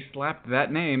Hennessy, and they slapped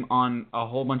that name on a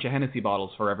whole bunch of Hennessy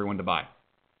bottles for everyone to buy.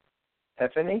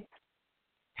 Headphany?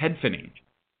 Headphany.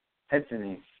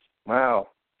 Headphany. Wow.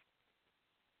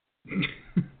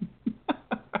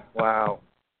 Wow.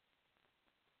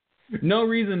 No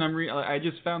reason I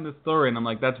just found this story, and I'm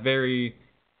like, that's very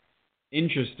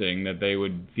interesting that they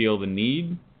would feel the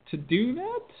need to do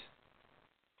that.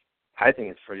 I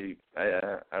think it's pretty.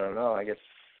 I don't know. I guess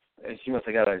she must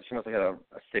have got a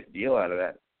sick deal out of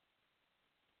that.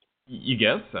 You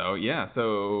guess so, yeah.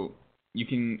 So you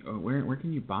can where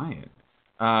can you buy it?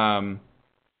 Photoshop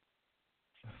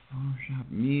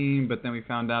meme, but then we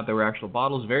found out there were actual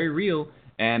bottles, very real,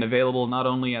 and available not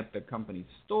only at the company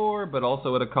store but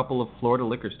also at a couple of Florida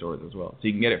liquor stores as well. So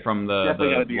you can get it from the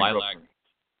Lilac.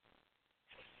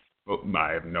 Oh,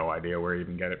 I have no idea where you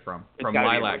can get it from. From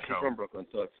Lilac Co. She's from Brooklyn,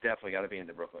 so it's definitely got to be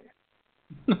into Brooklyn.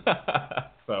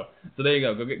 so there you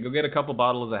go. Go get a couple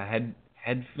bottles of Head.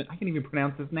 I can't even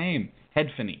pronounce his name.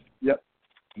 Headphany. Yep.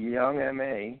 Young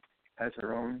M.A. has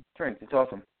her own drink. It's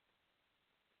awesome.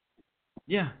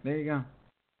 Yeah, there you go.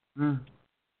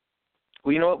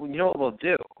 Well, you know what we'll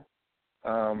do.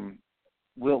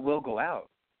 We'll go out.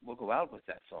 We'll go out with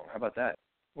that song. How about that?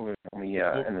 When we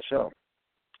end the show.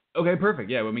 Okay, perfect.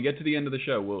 Yeah, when we get to the end of the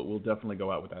show, we'll definitely go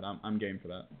out with that. I'm game for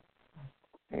that.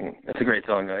 That's a great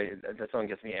song. That song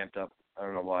gets me amped up. I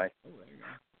don't know why. Oh, there you go.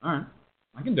 All right,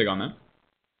 I can dig on that.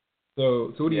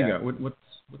 So what do you got?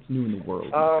 What's new in the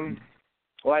world?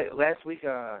 Well, last week,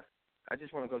 I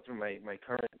just want to go through my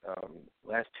current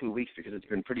last 2 weeks because it's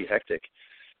been pretty hectic.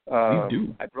 You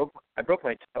do. I broke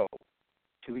my toe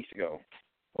 2 weeks ago,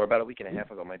 or about a week and a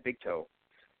half ago. My big toe.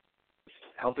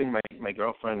 Helping my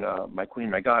girlfriend, my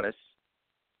queen, my goddess,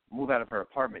 move out of her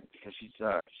apartment because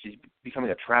she's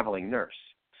becoming a traveling nurse.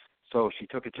 So she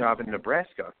took a job in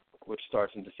Nebraska, which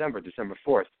starts in December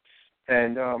 4th.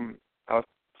 And I was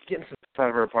getting some stuff out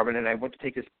of her apartment, and I went to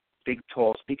take this big,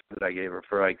 tall speaker that I gave her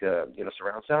for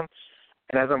surround sound.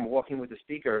 And as I'm walking with the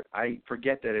speaker, I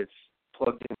forget that it's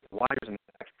plugged in with wires in the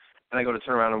back, and I go to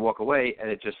turn around and walk away, and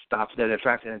it just stops dead in its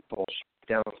tracks and falls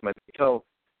down with my big toe,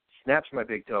 snaps my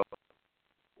big toe.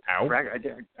 Ow! I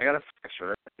got a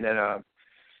fracture, and then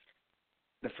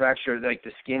the fracture, like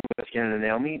the skin and the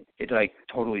nail meat, it like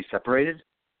totally separated.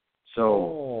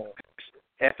 So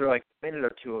after like a minute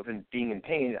or two of being in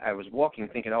pain, I was walking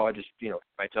thinking, I just hit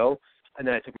my toe, and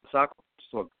then I took my sock,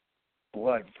 saw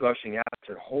blood gushing out. I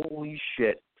said, holy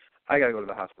shit, I gotta go to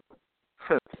the hospital.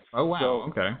 Oh wow! So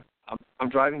okay. I'm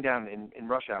driving down in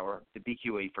rush hour to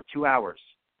BQE for 2 hours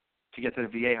to get to the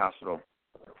VA hospital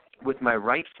with my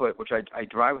right foot, which I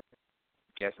drive with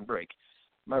gas and brake.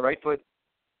 My right foot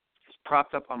is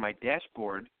propped up on my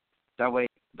dashboard. That way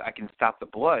I can stop the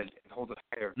blood and hold it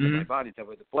higher to my body. That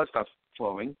way the blood stops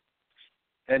flowing.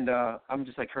 And I'm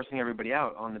just like cursing everybody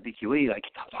out on the BQE, like,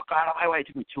 get the fuck out of my way. It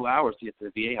took me 2 hours to get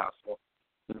to the VA hospital.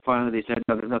 And finally they said,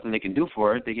 no, there's nothing they can do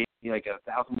for it. They gave me like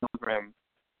 1,000 milligram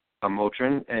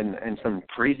Motrin and some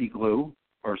crazy glue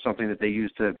or something that they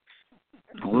use to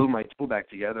glue my toe back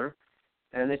together.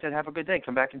 And they said, have a good day.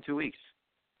 Come back in 2 weeks.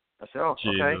 I said,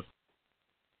 okay.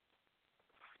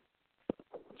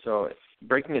 So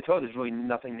breaking a toe, there's really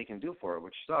nothing they can do for it,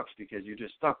 which sucks because you're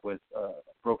just stuck with a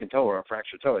broken toe or a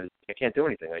fractured toe. I can't do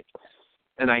anything.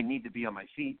 And I need to be on my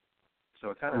feet. So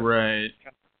it kind of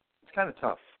it's kind of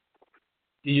tough.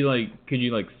 Could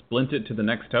you splint it to the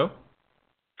next toe?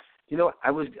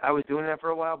 I was doing that for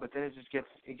a while, but then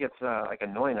it gets like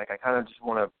annoying. Like I kind of just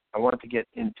I wanted to get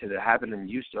into the habit and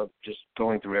use of just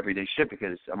going through everyday shit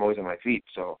because I'm always on my feet.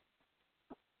 So,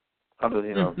 other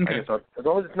I guess as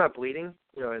long as it's not bleeding,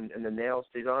 and the nail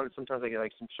stays on. Sometimes I get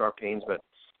like some sharp pains, but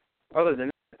other than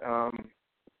that,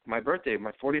 my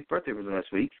 40th birthday was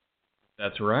last week.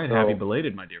 That's right. So, happy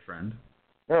belated, my dear friend.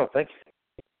 No, thank you.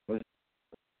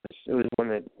 It was one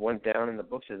that went down in the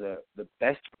books as the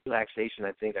best relaxation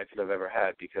I think I could have ever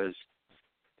had because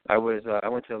I went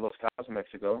to Los Cabos,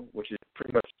 Mexico, which is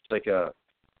pretty much like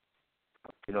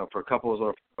for couples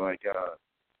or for like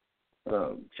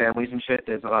families and shit.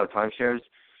 There's a lot of timeshares,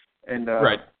 and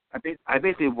I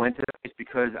basically went to that place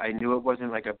because I knew it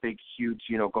wasn't like a big, huge,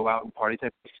 go out and party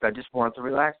type place. I just wanted to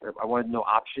relax. I wanted no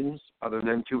options other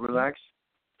than to relax.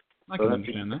 I can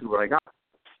understand that. That's what I got.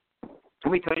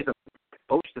 Let me tell you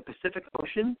the Pacific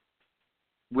Ocean,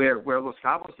 where Los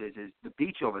Cabos is the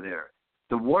beach over there.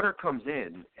 The water comes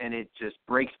in and it just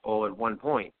breaks all at one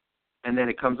point, and then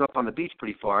it comes up on the beach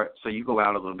pretty far. So you go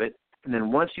out a little bit, and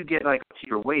then once you get like to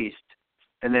your waist,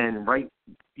 and then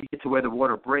you get to where the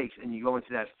water breaks, and you go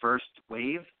into that first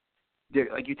wave.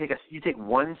 Like you take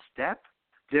one step,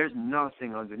 there's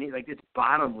nothing underneath. Like it's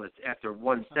bottomless after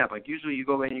one step. Like usually you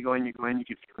go in, you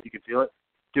can feel it,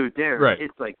 dude.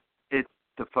 It's like it's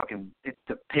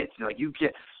the pits. Like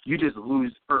you just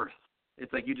lose earth.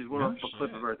 It's like you just went off a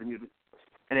cliff of earth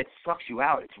and it sucks you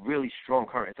out. It's really strong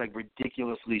current. It's like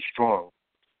ridiculously strong.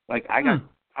 Like I'm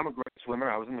a great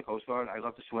swimmer. I was in the Coast Guard. I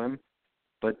love to swim,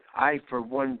 but for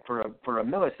a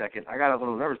millisecond I got a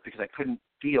little nervous because I couldn't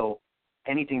feel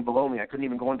anything below me. I couldn't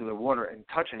even go into the water and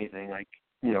touch anything. Like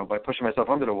by pushing myself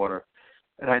under the water,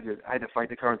 and I had to fight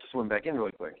the current to swim back in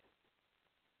really quick.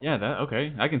 Yeah,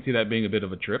 I can see that being a bit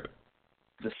of a trip.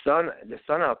 The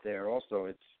sun out there also,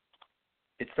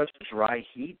 it's such a dry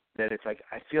heat that it's like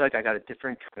I feel like I got a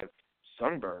different kind of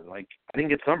sunburn. Like I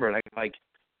didn't get sunburn, I got like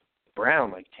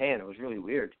brown, like tan. It was really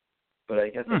weird. But I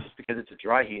guess it's just because it's a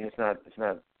dry heat and it's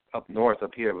not up north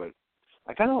up here, but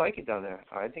I kinda like it down there.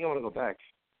 I think I wanna go back.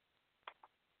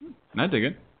 I dig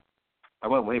it. I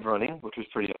went wave running, which was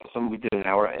pretty awesome. We did an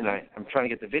hour and I'm trying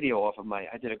to get the video off of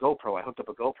I did a GoPro. I hooked up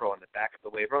a GoPro on the back of the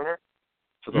wave runner.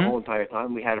 So the whole entire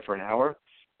time we had it for an hour.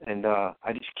 And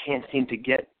I just can't seem to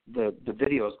get the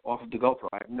videos off of the GoPro.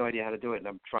 I have no idea how to do it, and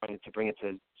I'm trying to bring it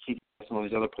to some of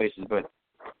these other places, but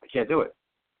I can't do it.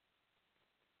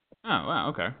 Oh, wow,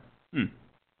 okay.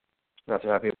 Not so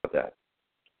happy about that.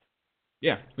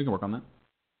 Yeah, we can work on that.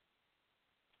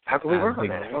 How can we work on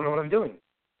that? I don't know what I'm doing.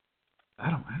 I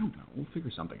don't know. We'll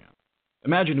figure something out.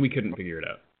 Imagine we couldn't figure it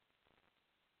out.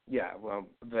 Yeah, well,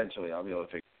 eventually I'll be able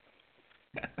to figure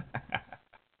it out.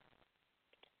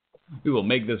 We will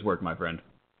make this work, my friend.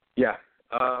 Yeah.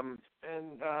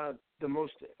 The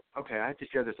most, okay, I have to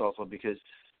share this also because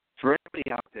for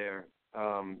anybody out there,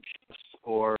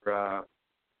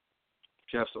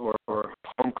 chefs or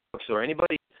home cooks or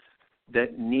anybody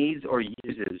that needs or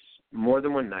uses more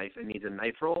than one knife and needs a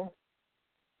knife roll,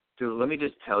 dude, let me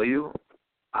just tell you,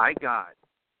 I got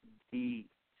the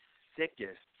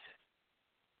sickest,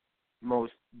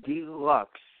 most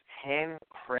deluxe,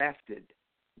 handcrafted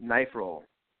knife roll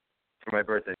for my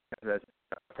birthday. That's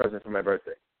a present for my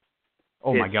birthday.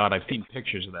 Oh my God, I've seen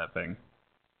pictures of that thing.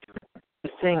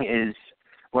 The thing is,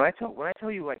 when I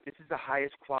tell you, like, this is the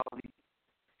highest quality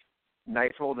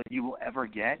knife roll that you will ever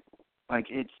get, like,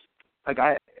 it's, like,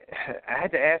 I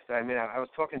had to ask, I mean, I was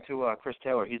talking to Chris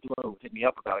Taylor. He's the one who hit me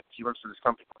up about it. He works for this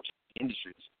company called Jendi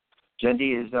Industries.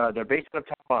 Jendi is, they're based out of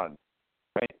Taiwan,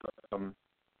 right?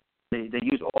 They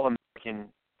use all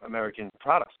American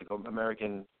products, like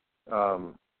American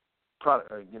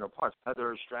parts,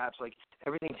 leather, straps, like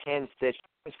everything's hand stitched.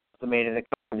 It's made in the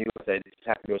USA. They just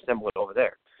have to assemble it over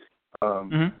there.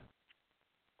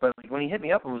 But like when he hit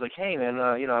me up and was like, "Hey man,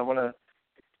 I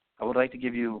would like to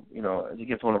give you, as a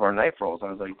gift one of our knife rolls."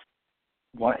 I was like,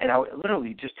 "What?" And I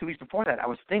literally just 2 weeks before that, I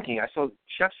was thinking, I saw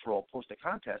Chef's Roll post a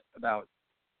contest about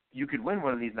you could win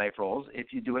one of these knife rolls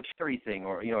if you do a cherry thing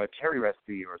or a cherry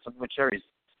recipe or something with cherries.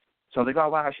 So I was like, oh,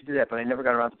 wow, I should do that. But I never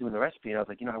got around to doing the recipe. And I was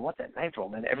like, I want that knife roll,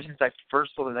 man. Ever since I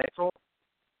first saw the knife roll,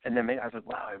 and then I was like,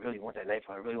 wow, I really want that knife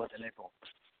roll. I really want that knife roll.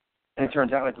 And it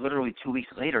turns out, like, literally 2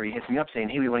 weeks later, he hits me up saying,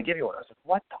 hey, we want to give you one. I was like,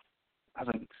 what the? I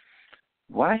was like,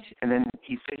 what? And then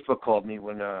he Facebook called me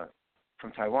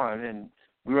from Taiwan, and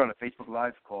we were on a Facebook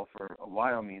Live call for a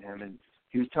while, me and him, and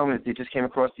he was telling me that they just came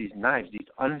across these knives, these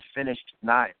unfinished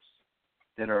knives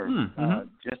that are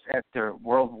just after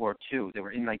World War II. They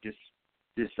were in, like, this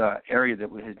area that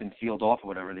has been sealed off or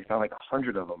whatever. They found like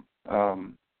 100 of them,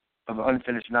 of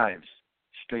unfinished knives,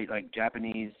 straight like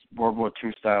Japanese World War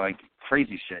II style, like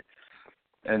crazy shit.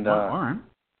 And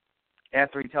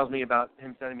after he tells me about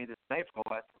him sending me this knife roll,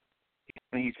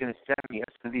 he's going to send me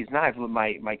these knives with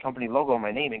my company logo and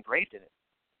my name engraved in it.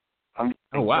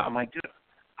 Oh wow! I'm like, dude,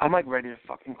 I'm like ready to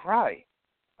fucking cry.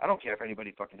 I don't care if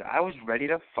anybody fucking dies. I was ready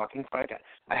to fucking cry.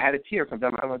 I had a tear come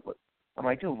down. I'm like, what? I'm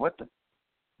like, dude, what the?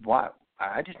 Why?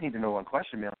 I just need to know one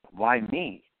question, man. Why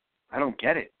me? I don't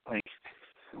get it. Like,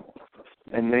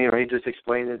 and then he just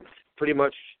explained it pretty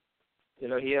much.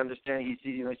 He understands.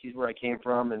 He sees where I came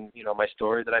from, and my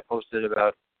story that I posted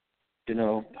about,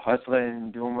 hustling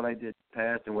and doing what I did in the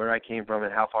past, and where I came from,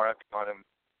 and how far I've gone. Him,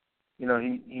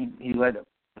 he led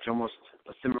almost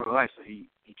a similar life, so he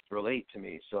can relate to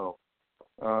me. So,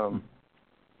 I'm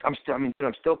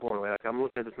still blown away. Like, I'm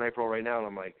looking at this knife roll right now, and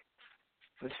I'm like,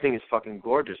 this thing is fucking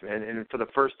gorgeous, man. And for the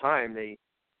first time, they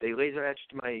laser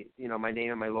etched my my name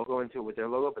and my logo into it with their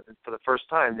logo, but for the first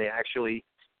time, they actually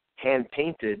hand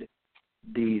painted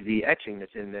the etching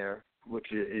that's in there,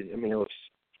 which is it looks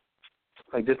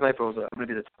like this knife roll is going to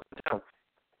be the top of the town.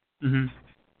 Mm-hmm.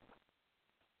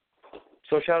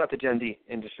 So shout out to Jendi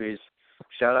Industries,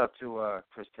 shout out to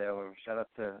Chris Taylor, shout out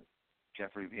to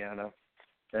Jeffrey Viana,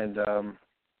 and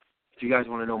if you guys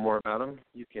want to know more about them,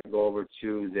 you can go over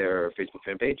to their Facebook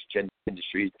fan page, Jendi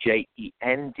Industries,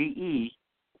 Jende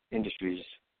Industries,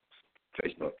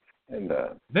 Facebook. And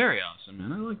very awesome,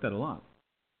 man. I like that a lot.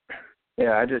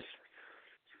 Yeah,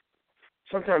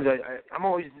 sometimes I'm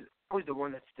always the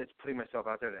one that's putting myself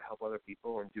out there to help other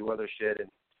people and do other shit and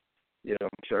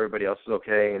make sure everybody else is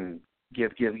okay and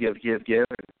give. And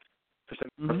for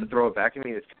someone else to throw it back at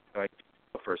me, it's like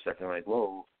for a second, like,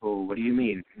 whoa, what do you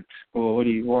mean? Well, what do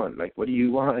you want? Like, what do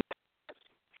you want?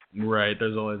 Right,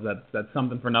 there's always that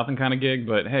something for nothing kind of gig,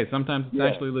 but hey, sometimes it's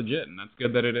actually legit, and that's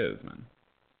good that it is, man.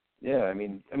 Yeah, I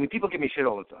mean, people give me shit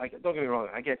all the time. Don't get me wrong,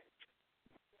 I get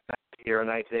a knife here, a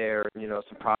knife there,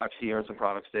 some products here and some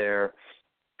products there,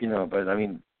 but I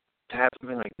mean, to have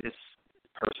something like this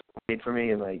person made for me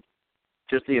and like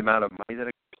just the amount of money that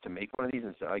it costs to make one of these,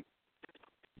 and like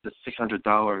the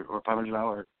 $600 or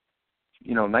 $500.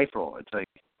 Knife roll. It's like,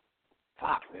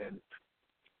 fuck, man.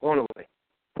 Blown away.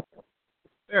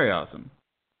 Very awesome.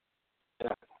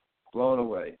 Yeah, blown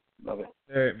away. Love it.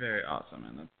 Very, very awesome,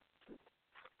 man.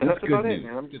 And that's about it,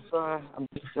 man. I'm just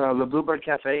the Bluebird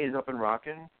Cafe is up and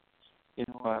rocking.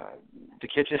 The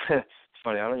kitchen. It's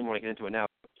funny. I don't even want to get into it now.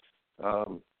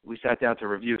 We sat down to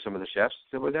review some of the chefs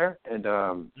that were there, and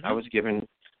I was giving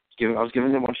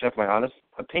them one chef my honest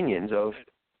opinions of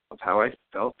how I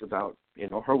felt about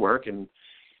her work, and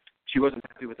she wasn't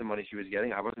happy with the money she was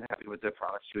getting. I wasn't happy with the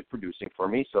products she was producing for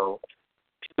me, so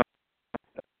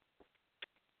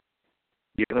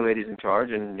the other lady's in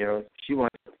charge, and she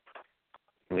wanted to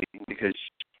leave because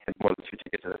she had more than 2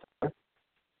 tickets at a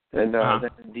And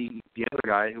then the other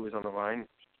guy who was on the line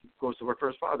goes to work for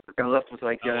his father. I got left with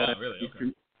really?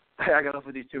 Okay. I got left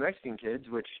with these two Mexican kids,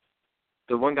 which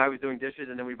the one guy was doing dishes,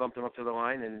 and then we bumped him up to the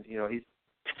line, and he's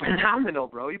phenomenal,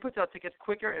 bro. He puts out tickets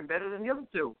quicker and better than the other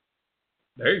two.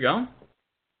 There you go.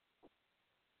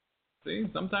 See,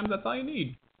 sometimes that's all you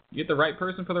need. You get the right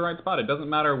person for the right spot. It doesn't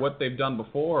matter what they've done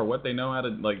before or what they know how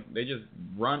to, they just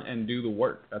run and do the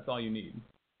work. That's all you need.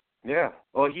 Yeah.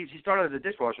 Well, he started as a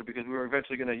dishwasher because we were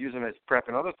eventually going to use him as prep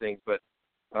and other things, but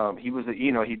he was,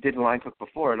 he did line cook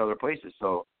before at other places,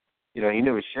 so, he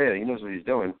knew his shit. He knows what he's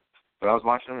doing. But I was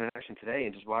watching him in action today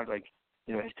and just watched,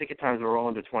 his ticket times were all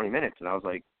under 20 minutes, and I was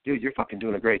like, dude, you're fucking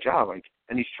doing a great job.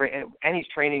 And he's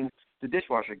training the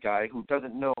dishwasher guy who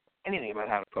doesn't know anything about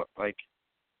how to cook. It's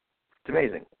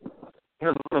amazing. He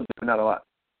knows a little bit, but not a lot.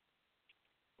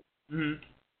 Mm-hmm.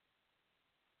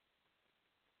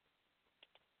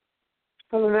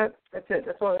 Other than that, that's it.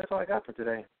 That's all I got for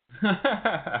today.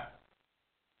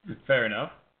 Fair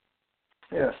enough.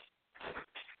 Yeah.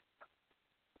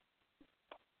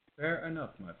 Fair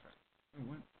enough, my friend. Oh,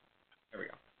 what? There we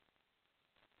go.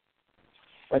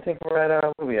 I think we're at,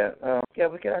 where are we at? Yeah,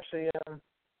 we could actually,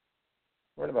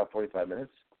 we're at about 45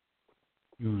 minutes.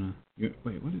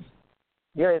 Wait, what is...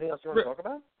 Yeah, anything else you want to talk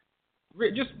about?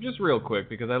 Just real quick,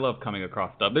 because I love coming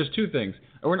across stuff. There's two things.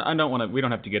 We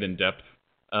don't have to get in depth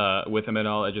with them at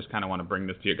all. I just kind of want to bring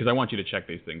this to you, because I want you to check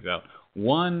these things out.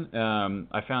 One,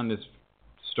 I found this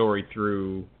story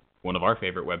through one of our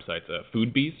favorite websites,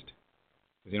 Food Beast.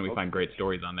 Because, we find great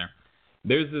stories on there.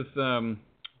 There's this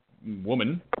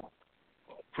woman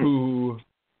who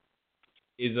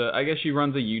is I guess she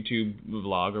runs a YouTube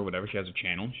vlog or whatever. She has a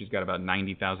channel. She's got about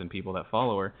 90,000 people that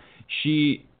follow her.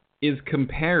 She is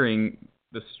comparing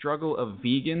the struggle of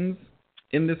vegans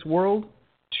in this world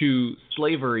to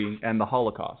slavery and the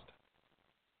Holocaust.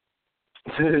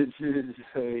 To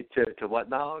what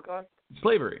in the Holocaust?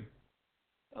 Slavery.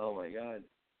 Oh my God.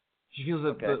 She feels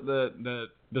that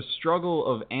the struggle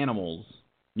of animals,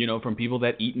 from people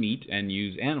that eat meat and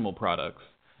use animal products,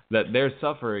 that their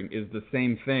suffering is the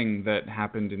same thing that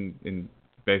happened in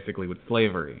basically with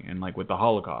slavery and with the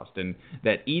Holocaust, and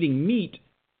that eating meat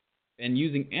and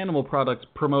using animal products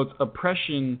promotes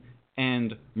oppression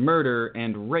and murder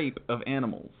and rape of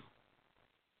animals.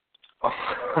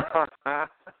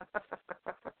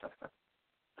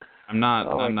 I'm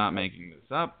not making this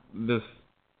up.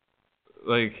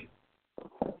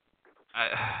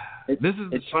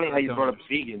 It's funny how you brought up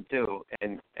vegan too,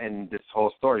 and this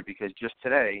whole story, because just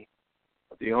today,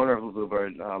 the owner of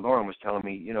Bluebird, Lauren, was telling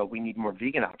me, we need more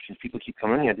vegan options. People keep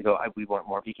coming in here to go, we want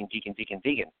more vegan.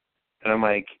 And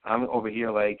I'm over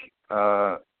here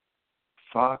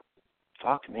fuck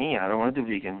me, I don't want to do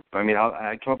vegan.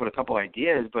 I came up with a couple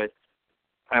ideas, but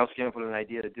I also came up with an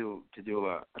idea to do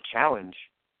a challenge.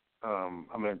 I'm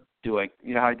gonna do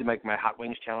how I did my hot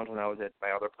wings challenge when I was at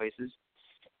my other places.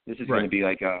 This is going to be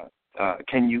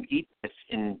can you eat this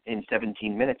in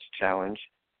 17 minutes challenge,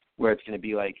 where it's going to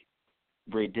be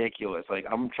ridiculous.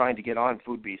 I'm trying to get on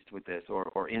Food Beast with this,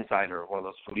 or Insider, one of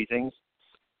those foodie things.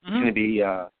 Mm-hmm. It's going to be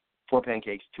 4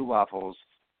 pancakes, 2 waffles,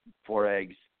 4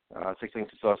 eggs, 6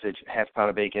 links of sausage, half pound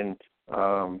of bacon.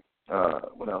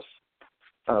 What else?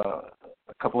 A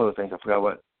couple other things. I forgot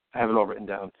what. I have it all written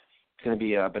down. It's going to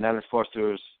be bananas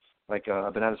Foster's, a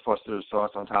bananas Foster's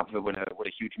sauce on top of it with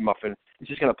a huge muffin. It's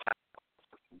just going to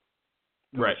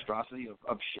the monstrosity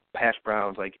of hash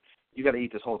browns. You got to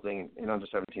eat this whole thing in under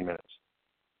 17 minutes.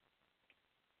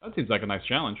 That seems like a nice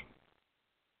challenge.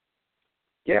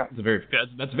 Yeah,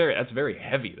 that's very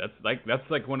heavy.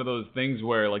 That's one of those things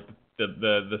where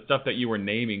the stuff that you were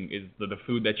naming is the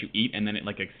food that you eat, and then it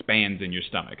expands in your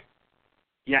stomach.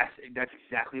 Yes, that's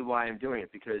exactly why I'm doing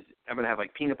it, because I'm going to have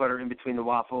peanut butter in between the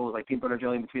waffles, peanut butter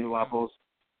jelly in between the waffles.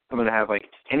 I'm going to have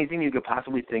anything you could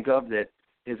possibly think of that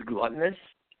is gluttonous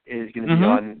is going to be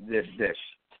on this dish.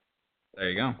 There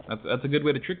you go. That's a good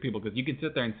way to trick people, because you can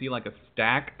sit there and see a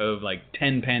stack of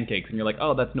 10 pancakes, and you're like,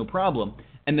 oh, that's no problem.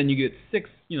 And then you get 6,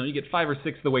 you get 5 or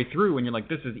 6 the way through, and you're like,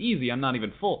 this is easy, I'm not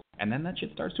even full. And then that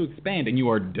shit starts to expand, and you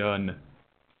are done.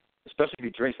 Especially if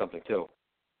you drink something, too.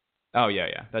 Oh,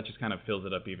 yeah. That just kind of fills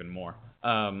it up even more.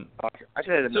 I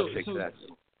should add a milkshake to that.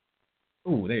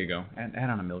 Ooh, there you go. Add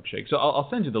on a milkshake. So I'll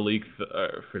send you the link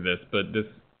for this, but this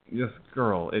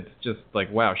girl, it's just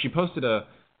wow. She posted a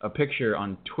picture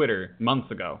on Twitter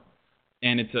months ago,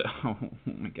 and it's oh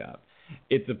my God.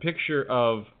 It's a picture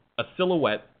of a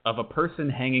silhouette of a person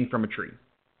hanging from a tree.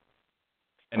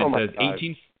 And it says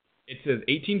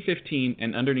 1815,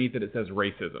 and underneath it says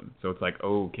racism. So it's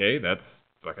okay, that's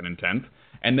fucking intense.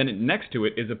 And then next to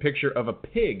it is a picture of a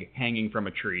pig hanging from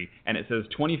a tree, and it says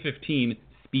 2015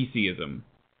 speciesism.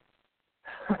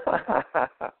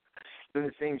 Doing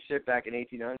the same shit back in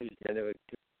 1800s, and it was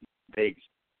baked.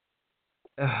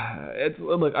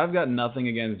 Look, I've got nothing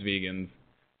against vegans.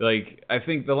 Like, I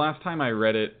think the last time I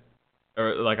read it,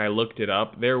 or like I looked it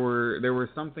up, there were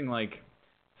something like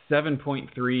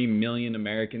 7.3 million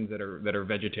Americans that are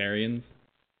vegetarians,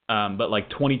 but like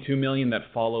 22 million that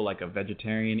follow like a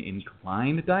vegetarian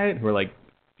inclined diet, who are like,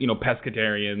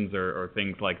 pescatarians or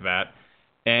things like that.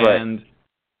 And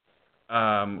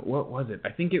what was it?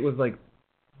 I think it was like,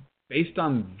 based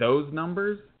on those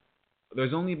numbers,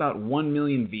 there's only about 1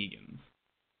 million vegans,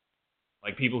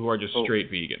 like people who are just straight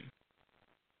vegan.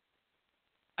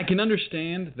 I can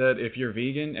understand that if you're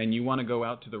vegan and you want to go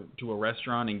out to a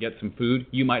restaurant and get some food,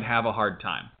 you might have a hard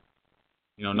time.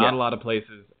 Not a lot of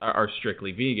places are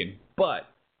strictly vegan. But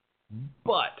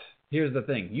here's the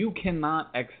thing. You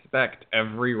cannot expect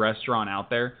every restaurant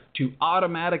out there to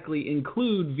automatically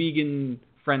include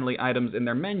vegan-friendly items in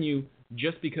their menu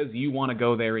just because you want to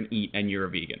go there and eat and you're a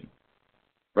vegan.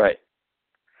 Right.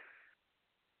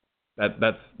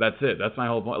 That's it. That's my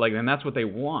whole point. Like, and that's what they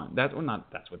want. That's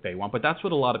what they want, but that's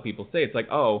what a lot of people say. It's like,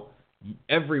 oh,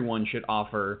 everyone should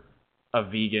offer a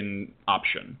vegan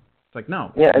option. It's like,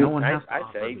 no, no one has to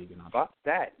offer a vegan option. Fuck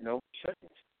that. No,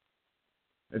 shouldn't.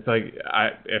 It's like,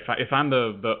 if I'm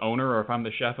the owner or if I'm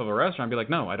the chef of a restaurant, I'd be like,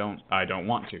 no, I don't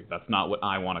want to. That's not what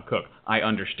I want to cook. I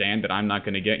understand that I'm not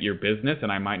going to get your business,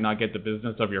 and I might not get the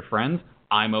business of your friends.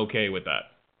 I'm okay with that.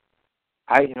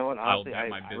 You know what, honestly, I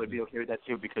would be okay with that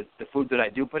too, because the food that I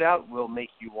do put out will make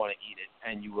you want to eat it,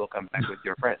 and you will come back with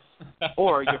your friends.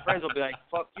 Or your friends will be like,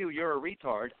 fuck you, you're a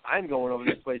retard. I'm going over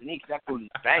this place and eat. That food is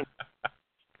bang.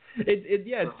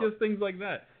 It's just things like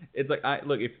that. It's like,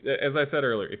 as I said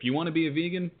earlier, if you want to be a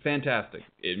vegan, fantastic.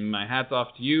 My hat's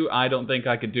off to you. I don't think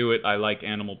I could do it. I like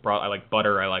I like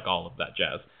butter. I like all of that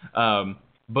jazz.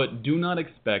 But do not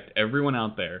expect everyone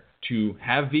out there to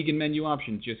have vegan menu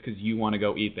options just because you want to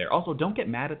go eat there. Also, don't get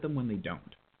mad at them when they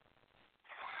don't.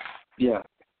 Yeah.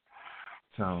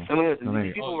 So,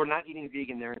 these people were not eating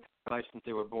vegan their entire life since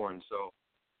they were born, so,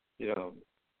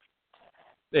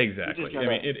 Exactly. I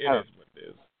mean, it is what it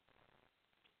is.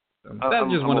 So,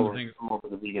 that's just one of the things. I'm over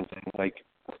the vegan thing. Like,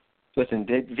 listen,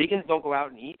 vegans don't go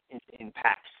out and eat in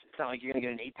packs. It's not like you're going to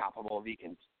get an 8-top of all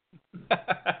vegans.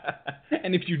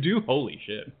 And if you do, holy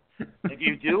shit. If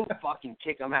you do, fucking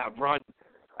kick them out. Run.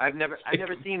 I've never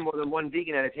seen more than one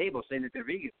vegan at a table saying that they're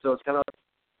vegan. So it's kind of,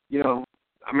 I'm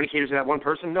going to cater to that one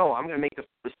person. No, I'm going to make the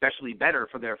food especially better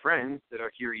for their friends that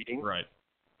are here eating. Right.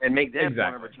 And make them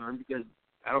want to return because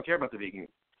I don't care about the vegan.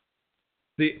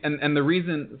 And the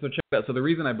reason, so check it out. So the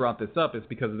reason I brought this up is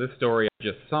because of this story I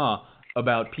just saw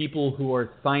about people who are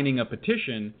signing a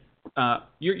petition.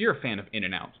 You're a fan of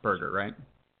In-N-Out's burger, right?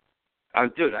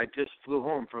 Dude, I just flew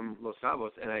home from Los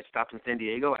Cabos, and I stopped in San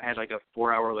Diego. I had like a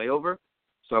 4-hour layover,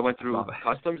 so I went through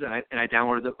customs, and I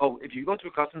downloaded if you go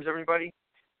through customs, everybody,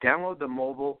 download the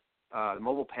mobile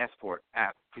passport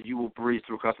app, because you will breeze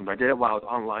through customs. I did it while I was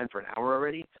online for an hour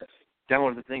already.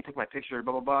 Downloaded the thing, took my picture,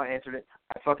 blah, blah, blah, answered it.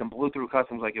 I fucking blew through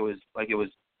customs like it was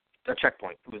a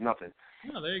checkpoint. It was nothing.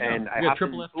 Oh, there you and go. I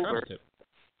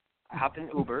hopped in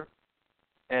Uber,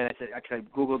 and I said, I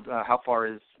Googled how far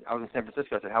is, I was in San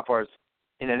Francisco, I said, how far is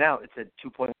In-N-Out? It said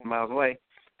 2.1 miles away.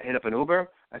 I hit up an Uber.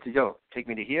 I said, yo, take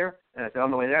me to here. And I said,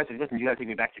 on the way there, I said, listen, you got to take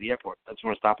me back to the airport. I just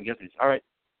want to stop and get this. All right.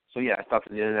 So, yeah, I stopped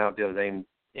at the In-N-Out the other day, and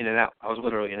In-N-Out. I was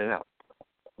literally In-N-Out.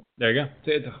 There you go.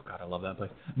 Oh, God, I love that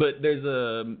place. But this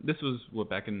was,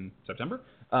 back in September?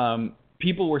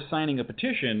 People were signing a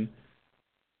petition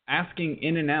asking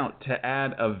In-N-Out to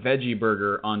add a veggie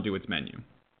burger onto its menu.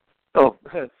 Oh,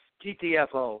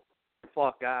 GTFO.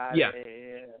 Fuck, God. Yeah.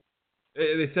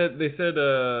 They said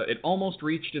it almost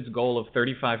reached its goal of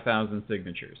 35,000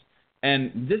 signatures.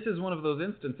 And this is one of those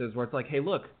instances where it's like, hey,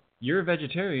 look, you're a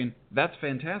vegetarian. That's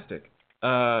fantastic.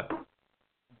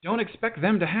 Don't expect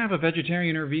them to have a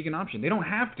vegetarian or vegan option. They don't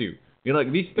have to. You're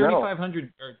like, these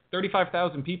 3,500 or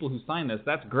 35,000 people who signed this,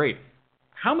 that's great.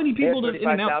 How many people does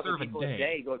In-N-Out serve a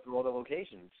day? Go through all the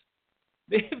locations.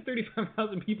 They have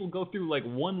 35,000 people go through like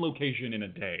one location in a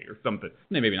day or something.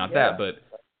 Maybe not that, but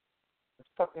it's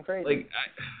fucking crazy. Like,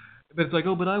 but it's like,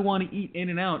 oh, but I want to eat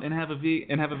In-N-Out and have a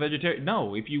vegetarian.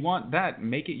 No, if you want that,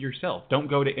 make it yourself. Don't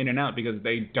go to In-N-Out because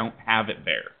they don't have it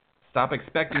there. Stop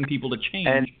expecting people to change.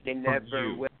 And they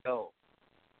never will.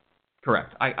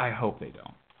 Correct. I hope they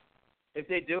don't. If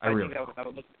they do, I think I would look at them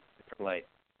in a different light.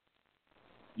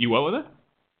 You what with it?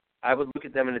 I would look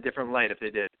at them in a different light if they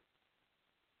did.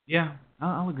 Yeah,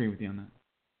 I'll agree with you on that.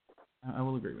 I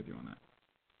will agree with you on that.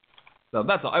 So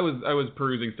that's all. I was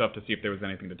perusing stuff to see if there was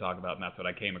anything to talk about, and that's what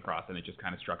I came across, and it just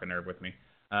kind of struck a nerve with me.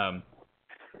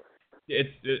 It's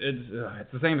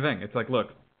the same thing. It's like,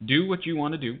 look, do what you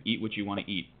want to do, eat what you want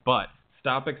to eat, but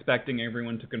stop expecting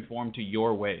everyone to conform to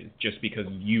your ways just because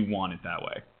you want it that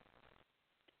way.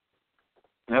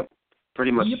 Yep.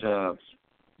 Pretty much. Yep.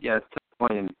 Yeah, it's a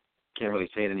point, and can't really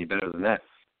say it any better than that.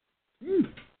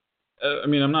 I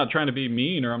mean, I'm not trying to be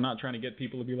mean, or I'm not trying to get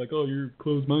people to be like, oh, you're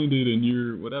closed-minded and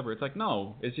you're whatever. It's like,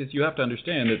 no. It's just you have to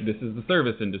understand that this is the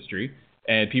service industry,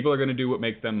 and people are going to do what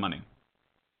makes them money.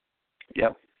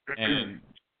 Yep. And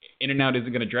In-N-Out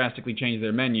isn't going to drastically change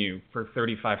their menu for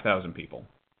 35,000 people.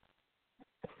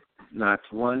 Not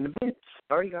one bit.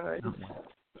 Sorry, guys.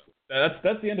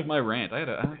 That's the end of my rant. That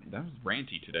was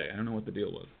ranty today. I don't know what the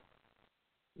deal was.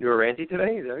 You were ranty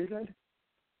today? Is that what you said?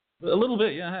 A little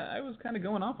bit, yeah. I was kind of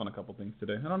going off on a couple things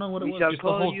today. I don't know what it was. We shall just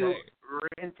call the whole you day.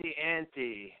 Ranty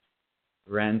Auntie.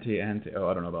 Ranty Auntie. Oh,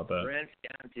 I don't know about that. Ranty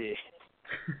Auntie.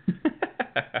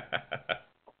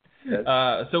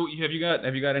 So have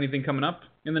you got anything coming up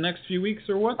in the next few weeks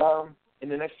or what? In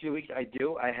the next few weeks, I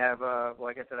do. I have,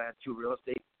 like I said, I have 2 real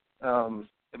estate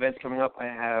events coming up. I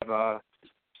have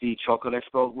the Chocolate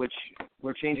Expo, which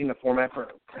we're changing the format for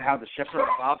how the chefs are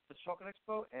involved in the Chocolate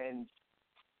Expo, and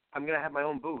I'm gonna have my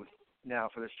own booth now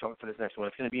for this next one.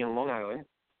 It's gonna be in Long Island,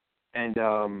 and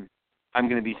I'm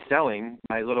gonna be selling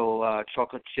my little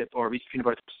chocolate chip or Reese's peanut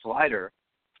butter slider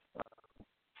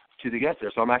to the guests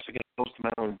there. So I'm actually gonna host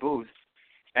my own booth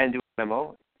and do a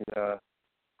demo, and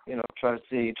try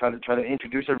to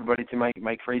introduce everybody to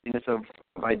my craziness of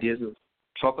ideas of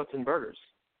chocolates and burgers.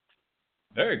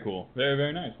 Very cool. Very,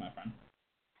 very nice, my friend.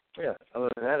 Yeah. Other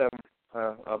than that,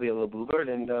 I'll be a little bluebird,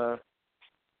 and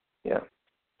yeah,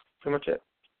 pretty much it.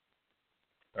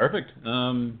 Perfect.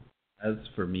 As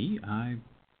for me, I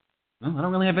don't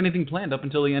really have anything planned up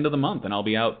until the end of the month, and I'll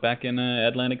be out back in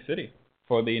Atlantic City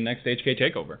for the next HK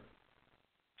Takeover.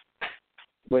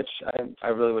 Which I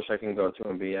really wish I can go to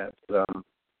and be at. But,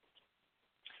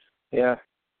 yeah.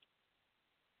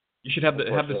 You should have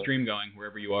the stream going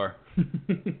wherever you are.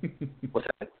 What's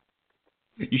that?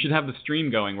 You should have the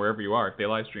stream going wherever you are if they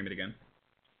live stream it again.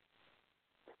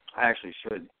 I actually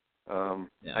should.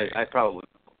 Yeah, I probably.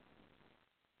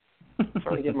 I'm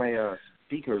trying to get my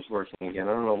speakers working again.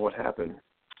 I don't know what happened.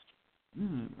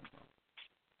 For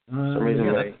some reason,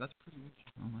 that's pretty much.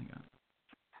 Oh my god.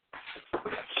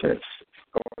 Shit.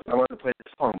 I wanted to play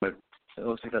this song, but it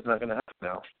looks like that's not going to happen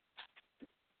now.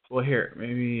 Well, here,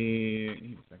 maybe give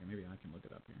me a second. Maybe I can look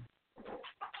it up here.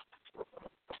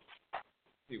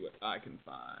 See what I can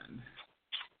find.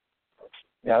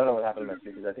 Yeah, I don't know what happened to my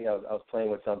speakers. I think I was playing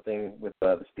with something with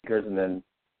the speakers, and then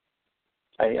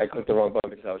I clicked the wrong button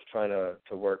because I was trying to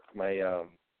work my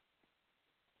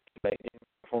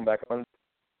phone back on.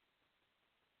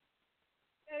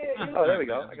 Oh, there we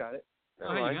go. I got it.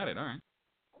 Oh, you got it. All right.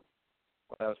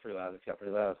 Well, that was pretty loud. It got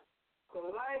pretty loud.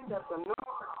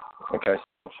 Okay.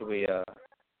 Should we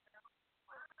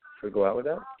go out with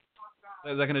that?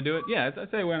 Is that gonna do it? Yeah, I'd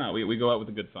say why not. We go out with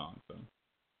a good song. So.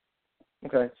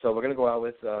 Okay, so we're gonna go out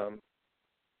with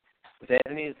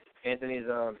Anthony's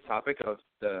topic of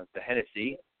the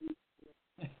Hennessy.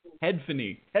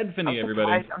 Headphony,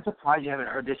 everybody. I'm surprised you haven't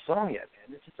heard this song yet,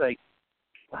 man. It's just like,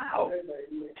 wow,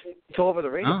 it's all over the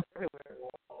radio everywhere.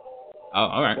 Oh,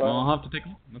 all right. Well, I'll have to take a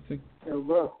look. Let's see.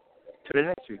 To the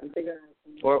next week,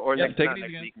 or yeah, next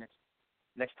week.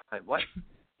 Next time. What?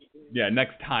 Yeah,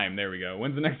 next time. There we go.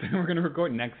 When's the next time we're gonna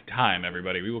record? Next time,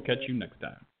 everybody. We will catch you next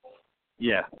time.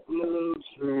 Yeah.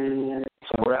 So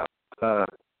we're out.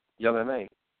 Young MA.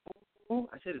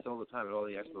 I say this all the time at all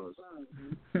the expos.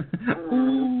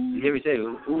 You hear me say,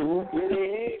 ooh.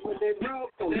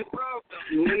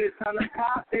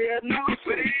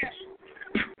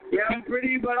 Yeah, I'm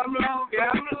pretty, but I'm low.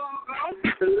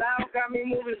 The loud got me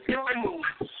moving slow.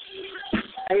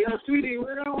 Hey, yo, sweetie,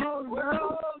 where the hoes,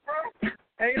 bro?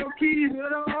 Hey, yo, Keys, where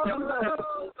the hoes,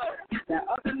 bro? That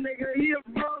other nigga, he a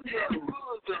bro.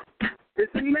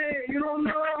 It's a man, you don't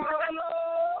know.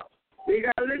 We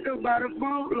got liquor by the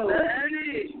boatload.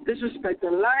 Disrespect the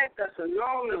life, that's a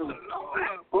no-no.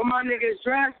 All my niggas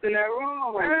dressed in that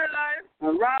wrong. I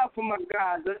ride for my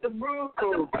guys, that's the bro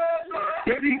code.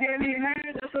 If you get any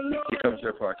hands, that's a no. Comes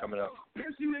your part coming up.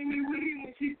 She make me weed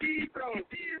when she deep on.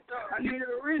 I need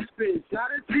a wrist bitch,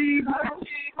 not a T-bone.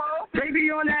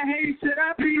 Baby on that hate shit,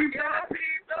 I peep.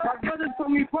 My brother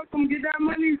told me, fuck them, get that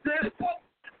money, sis.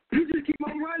 You just keep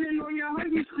on running on your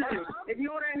hungry shit.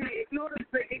 Ignore that hate, ignore the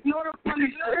fake, ignore the funny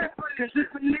shit. Cause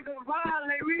if a nigga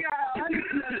violate, we got 100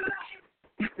 clips.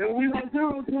 And we gon'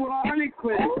 0 to 100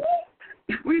 quid.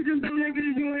 We just some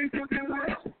niggas you ain't fucking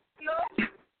with.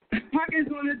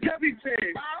 Pockets on the chubby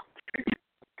pig.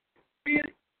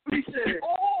 Shit.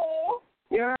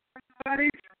 Yeah, buddy.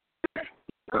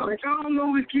 Like,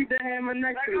 keep the hammer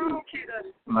next to me.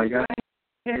 Like I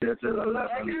hit it to the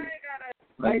left of me.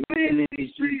 Like man, in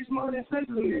these streets more than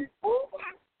sexually.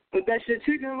 But that shit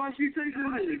chicken, why she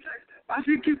texting me? Why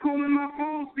she keep calling my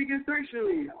phone speaking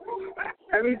sexually?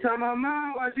 Every time I'm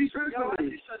out, why she stressing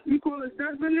me? You call her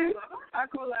Stephanie? I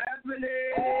call her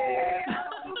Stephanie.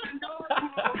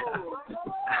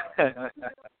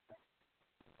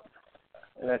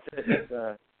 That's it.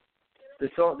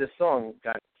 The song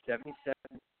got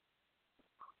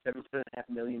 77.5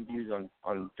 million views on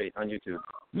YouTube. Oh,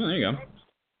 there you go.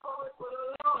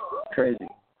 Crazy.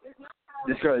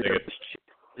 This girl is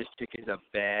this chick is a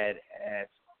badass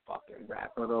fucking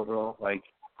rapper overall. Like,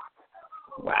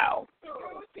 wow.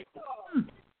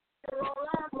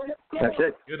 That's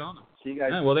it. Good on him. See you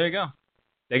guys. Yeah, well, there you go.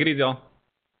 Take it easy, y'all.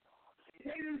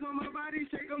 Haters on my body,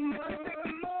 shake them up.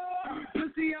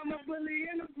 Pussy, I'm a bully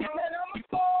in the front.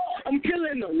 I'm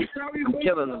killing them. Sorry, I'm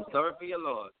killing them. Sorry for your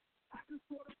loss. I just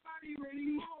saw the body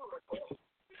anymore.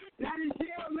 That is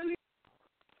jail,